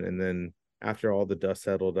to win. And then after all the dust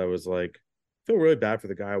settled, I was like, I feel really bad for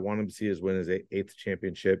the guy. I want him to see his win his eighth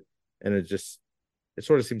championship. And it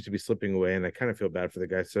sort of seems to be slipping away. And I kind of feel bad for the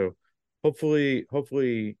guy. So hopefully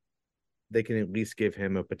they can at least give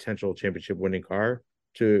him a potential championship winning car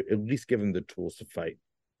to at least give him the tools to fight.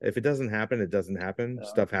 If it doesn't happen, it doesn't happen. Yeah.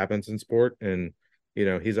 Stuff happens in sport. And,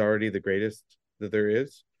 he's already the greatest that there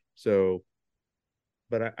is. So,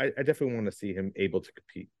 but I definitely want to see him able to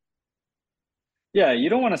compete. Yeah, you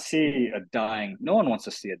don't want to see a dying. No one wants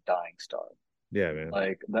to see a dying star. Yeah, man.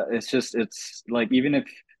 Like that. It's like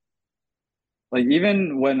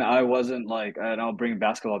even when I wasn't like, and I'll bring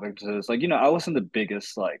basketball back to this. Like I wasn't the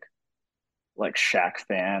biggest like Shaq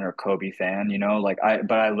fan or Kobe fan.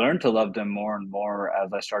 But I learned to love them more and more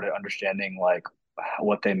as I started understanding like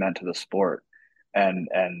what they meant to the sport and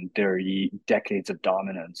their decades of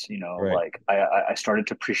dominance. Right. Like I started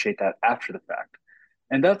to appreciate that after the fact.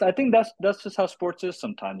 And I think that's just how sports is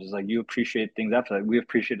sometimes. Is like you appreciate things after that. We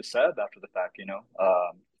appreciate a set after the fact.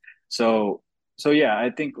 So so yeah, I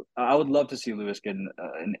think I would love to see Lewis get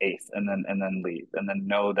an eighth and then leave and then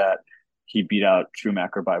know that he beat out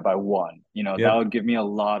Schumacher by one. That Yep. would give me a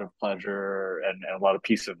lot of pleasure and a lot of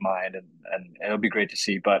peace of mind and it'll be great to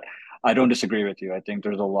see. But I don't disagree with you. I think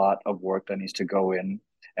there's a lot of work that needs to go in,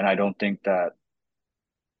 and I don't think that.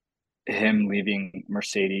 him leaving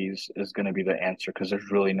Mercedes is going to be the answer because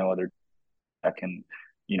there's really no other that can,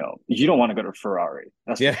 you don't want to go to Ferrari,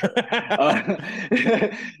 that's for Yeah.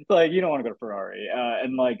 sure. Like you don't want to go to Ferrari,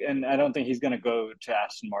 and I don't think he's going to go to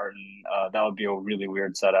Aston Martin. That would be a really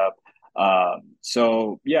weird setup.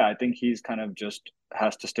 So yeah, I think he's kind of just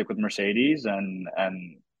has to stick with Mercedes, and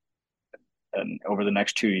over the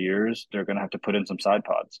next 2 years, they're going to have to put in some side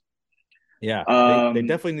pods. Yeah, they Um,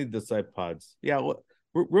 definitely need the side pods. Yeah,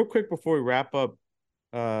 real quick before we wrap up,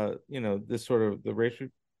 this sort of the race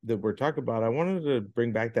that we're talking about, I wanted to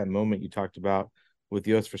bring back that moment you talked about with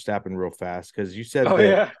Jos Verstappen real fast because oh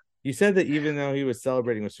yeah, you said that even though he was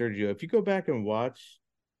celebrating with Sergio, if you go back and watch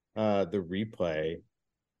the replay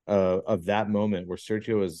of that moment where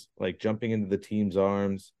Sergio was like jumping into the team's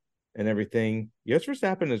arms and everything, Jos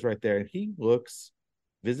Verstappen is right there and he looks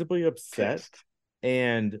visibly upset pissed.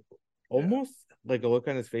 and Yeah, almost like a look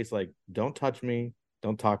on his face like don't touch me,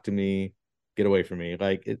 don't talk to me, get away from me,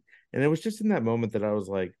 like it. And it was just in that moment that I was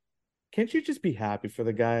like, can't you just be happy for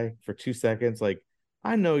the guy for 2 seconds? Like,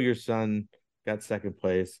 I know your son got second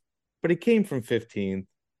place, but he came from 15th.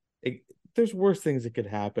 it, there's worse things that could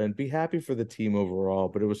happen. Be happy for the team overall,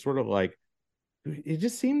 but it was sort of like he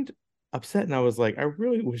just seemed upset, and I was like, I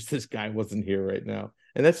really wish this guy wasn't here right now.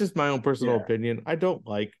 And that's just my own personal yeah. opinion. I don't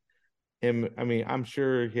like him. I mean, I'm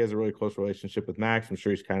sure he has a really close relationship with Max. I'm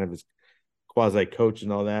sure he's kind of his quasi coach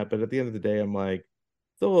and all that. But at the end of the day, I'm like,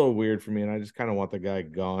 it's a little weird for me, and I just kind of want the guy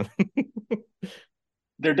gone.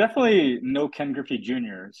 They're definitely no Ken Griffey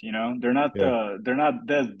Juniors. They're not Yeah,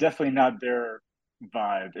 that's definitely not their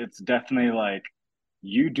vibe. It's definitely like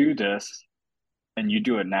you do this and you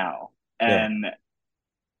do it now. yeah, And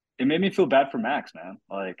it made me feel bad for Max, man.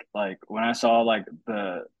 Like when I saw like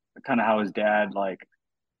the kind of how his dad like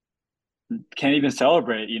can't even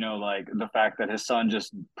celebrate, like the fact that his son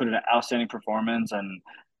just put in an outstanding performance. And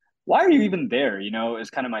why are you even there? Is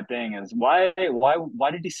kind of my thing. Is why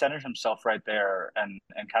did he center himself right there and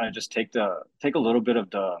kind of just take a little bit of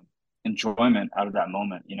the enjoyment out of that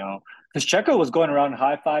moment? Because Checo was going around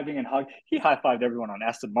high fiving and he high fived everyone on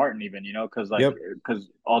Aston Martin even, yep. because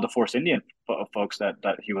all the Force Indian folks that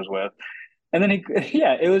he was with, and then he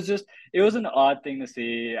yeah, it was an odd thing to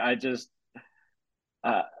see. I just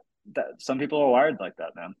uh that some people are wired like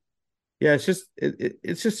that, man. Yeah, it's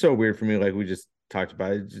just so weird for me. Like we just talked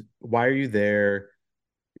about it. Why are you there?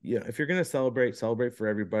 If you're gonna celebrate, celebrate for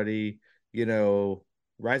everybody. You know,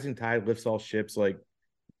 rising tide lifts all ships. Like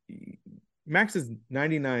Max is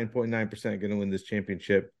 99.9% gonna win this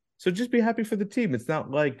championship. So just be happy for the team. It's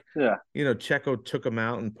not like, Yeah. Checo took him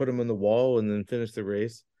out and put him on the wall and then finished the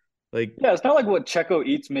race. Like, Yeah, it's not like what Checo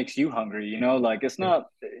eats makes you hungry, like it's yeah,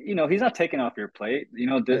 not, he's not taking off your plate.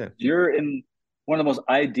 That yeah. you're in one of the most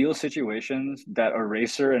ideal situations that a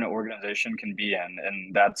racer and an organization can be in.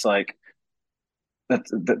 And that's like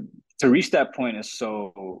to reach that point is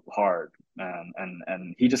so hard, man.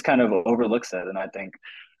 And he just kind of overlooks it. And I think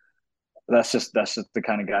that's just the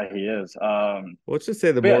kind of guy he is. Well, let's just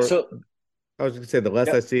say the But yeah, more so I was gonna say the less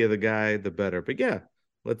yeah, I see of the guy, the better. But yeah,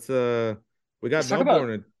 let's we got let's talk about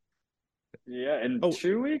Melbourne. yeah, in Oh,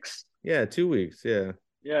 2 weeks. yeah, 2 weeks. Yeah.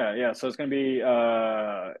 Yeah, yeah. So it's gonna be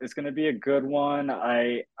a good one.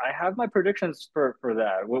 I have my predictions for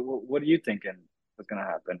that. What are you thinking is gonna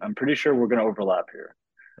happen? I'm pretty sure we're gonna overlap here.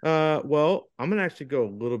 Well, I'm gonna actually go a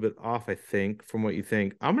little bit off, I think, from what you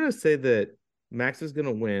think. I'm gonna say that Max is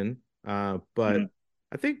gonna win, but Mhm.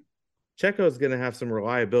 I think Checo is gonna have some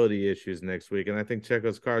reliability issues next week, and I think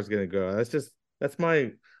Checo's car is gonna go. That's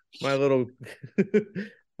my little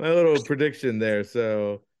my little prediction there.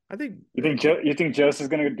 So I think You think Jose is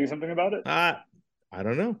gonna do something about it? uh, I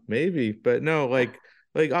don't know, maybe, but no, like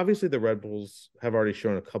obviously the Red Bulls have already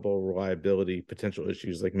shown a couple of reliability potential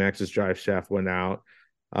issues. Like Max's drive shaft went out,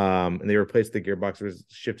 and they replaced the gearbox with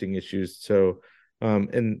shifting issues. So,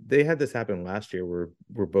 and they had this happen last year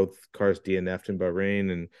where both cars DNF'd in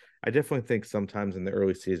Bahrain, and I definitely think sometimes in the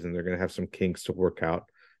early season they're going to have some kinks to work out.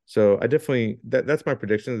 So I definitely that's my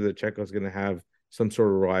prediction that Checo's going to have some sort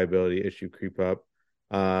of reliability issue creep up.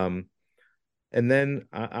 Um, and then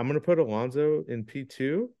I'm gonna put Alonso in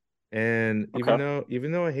P2. And even Okay,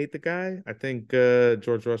 though I hate the guy, I think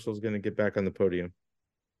George Russell's gonna get back on the podium.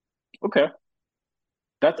 okay.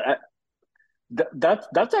 That's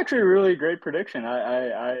that's actually a really great prediction.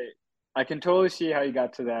 I can totally see how you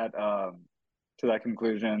got to that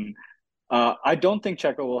conclusion. I don't think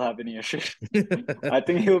Checo will have any issues. I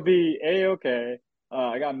think he'll be a-okay.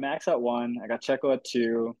 I got Max at one. I got Checo at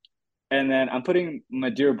two. And then I'm putting my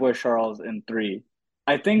dear boy Charles in three.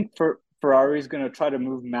 I think Ferrari's going to try to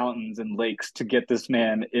move mountains and lakes to get this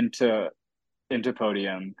man into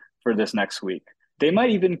podium for this next week. They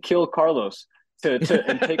might even kill Carlos to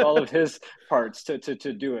and take all of his parts to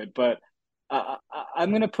do it. But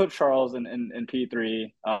I'm gonna put Charles in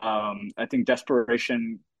P3. I think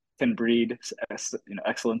desperation can breed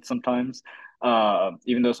excellence sometimes,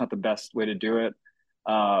 even though it's not the best way to do it.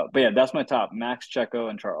 But yeah, that's my top: Max, Checo,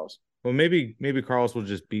 and Charles. Well, maybe Carlos will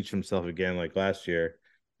just beach himself again like last year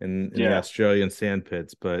in the Yeah. Australian sand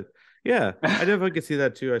pits. But yeah, I definitely could see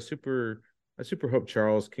that too. I super hope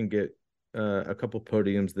Charles can get a couple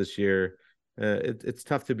podiums this year. It's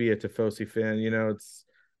tough to be a Tifosi fan. It's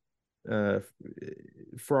uh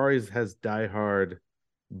Ferraris has diehard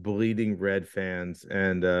bleeding red fans,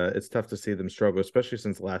 and it's tough to see them struggle, especially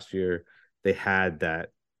since last year they had that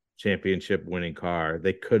championship winning car.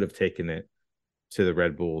 They could have taken it to the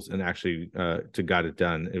Red Bulls and actually to got it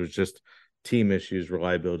done. It was just team issues,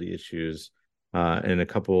 reliability issues, and a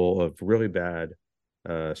couple of really bad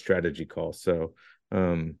strategy calls. So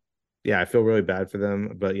yeah, I feel really bad for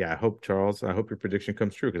them. But yeah, I hope your prediction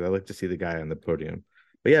comes true because I like to see the guy on the podium.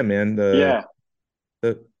 But yeah, man, Yeah.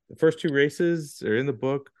 the first two races are in the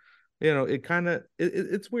book. It kind of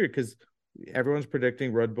it's weird because everyone's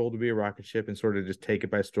predicting Red Bull to be a rocket ship and sort of just take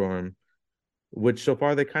it by storm, which so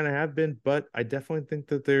far they kind of have been. But I definitely think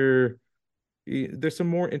that there's some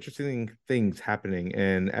more interesting things happening,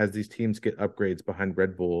 and as these teams get upgrades behind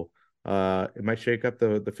Red Bull, it might shake up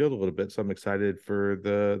the field a little bit. So I'm excited for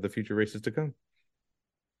the future races to come.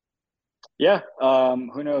 Yeah,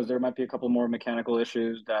 who knows? There might be a couple more mechanical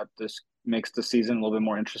issues that this makes the season a little bit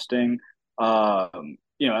more interesting.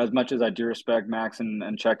 As much as I do respect Max and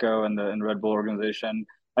Checo and Red Bull organization,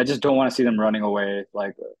 I just don't want to see them running away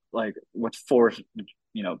like with four,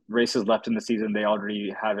 races left in the season. They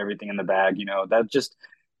already have everything in the bag. That just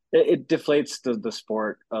it deflates the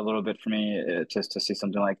sport a little bit for me just to see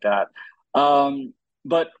something like that.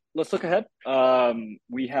 But let's look ahead.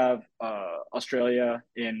 We have Australia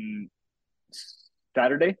in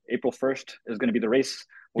Saturday, April 1st is going to be the race.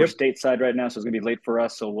 We're Yep. stateside right now, so it's going to be late for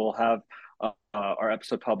us. So we'll have our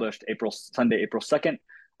episode published Sunday, April 2nd.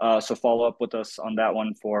 So follow up with us on that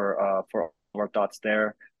one for our thoughts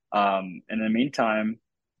there. In the meantime,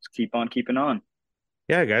 let's keep on keeping on.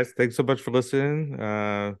 Yeah, guys, thanks so much for listening.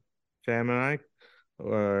 Sam and I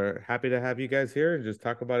are happy to have you guys here and just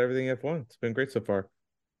talk about everything F1. It's been great so far.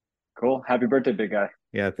 Cool. Happy birthday, big guy.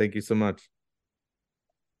 Yeah, thank you so much.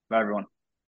 Bye, everyone.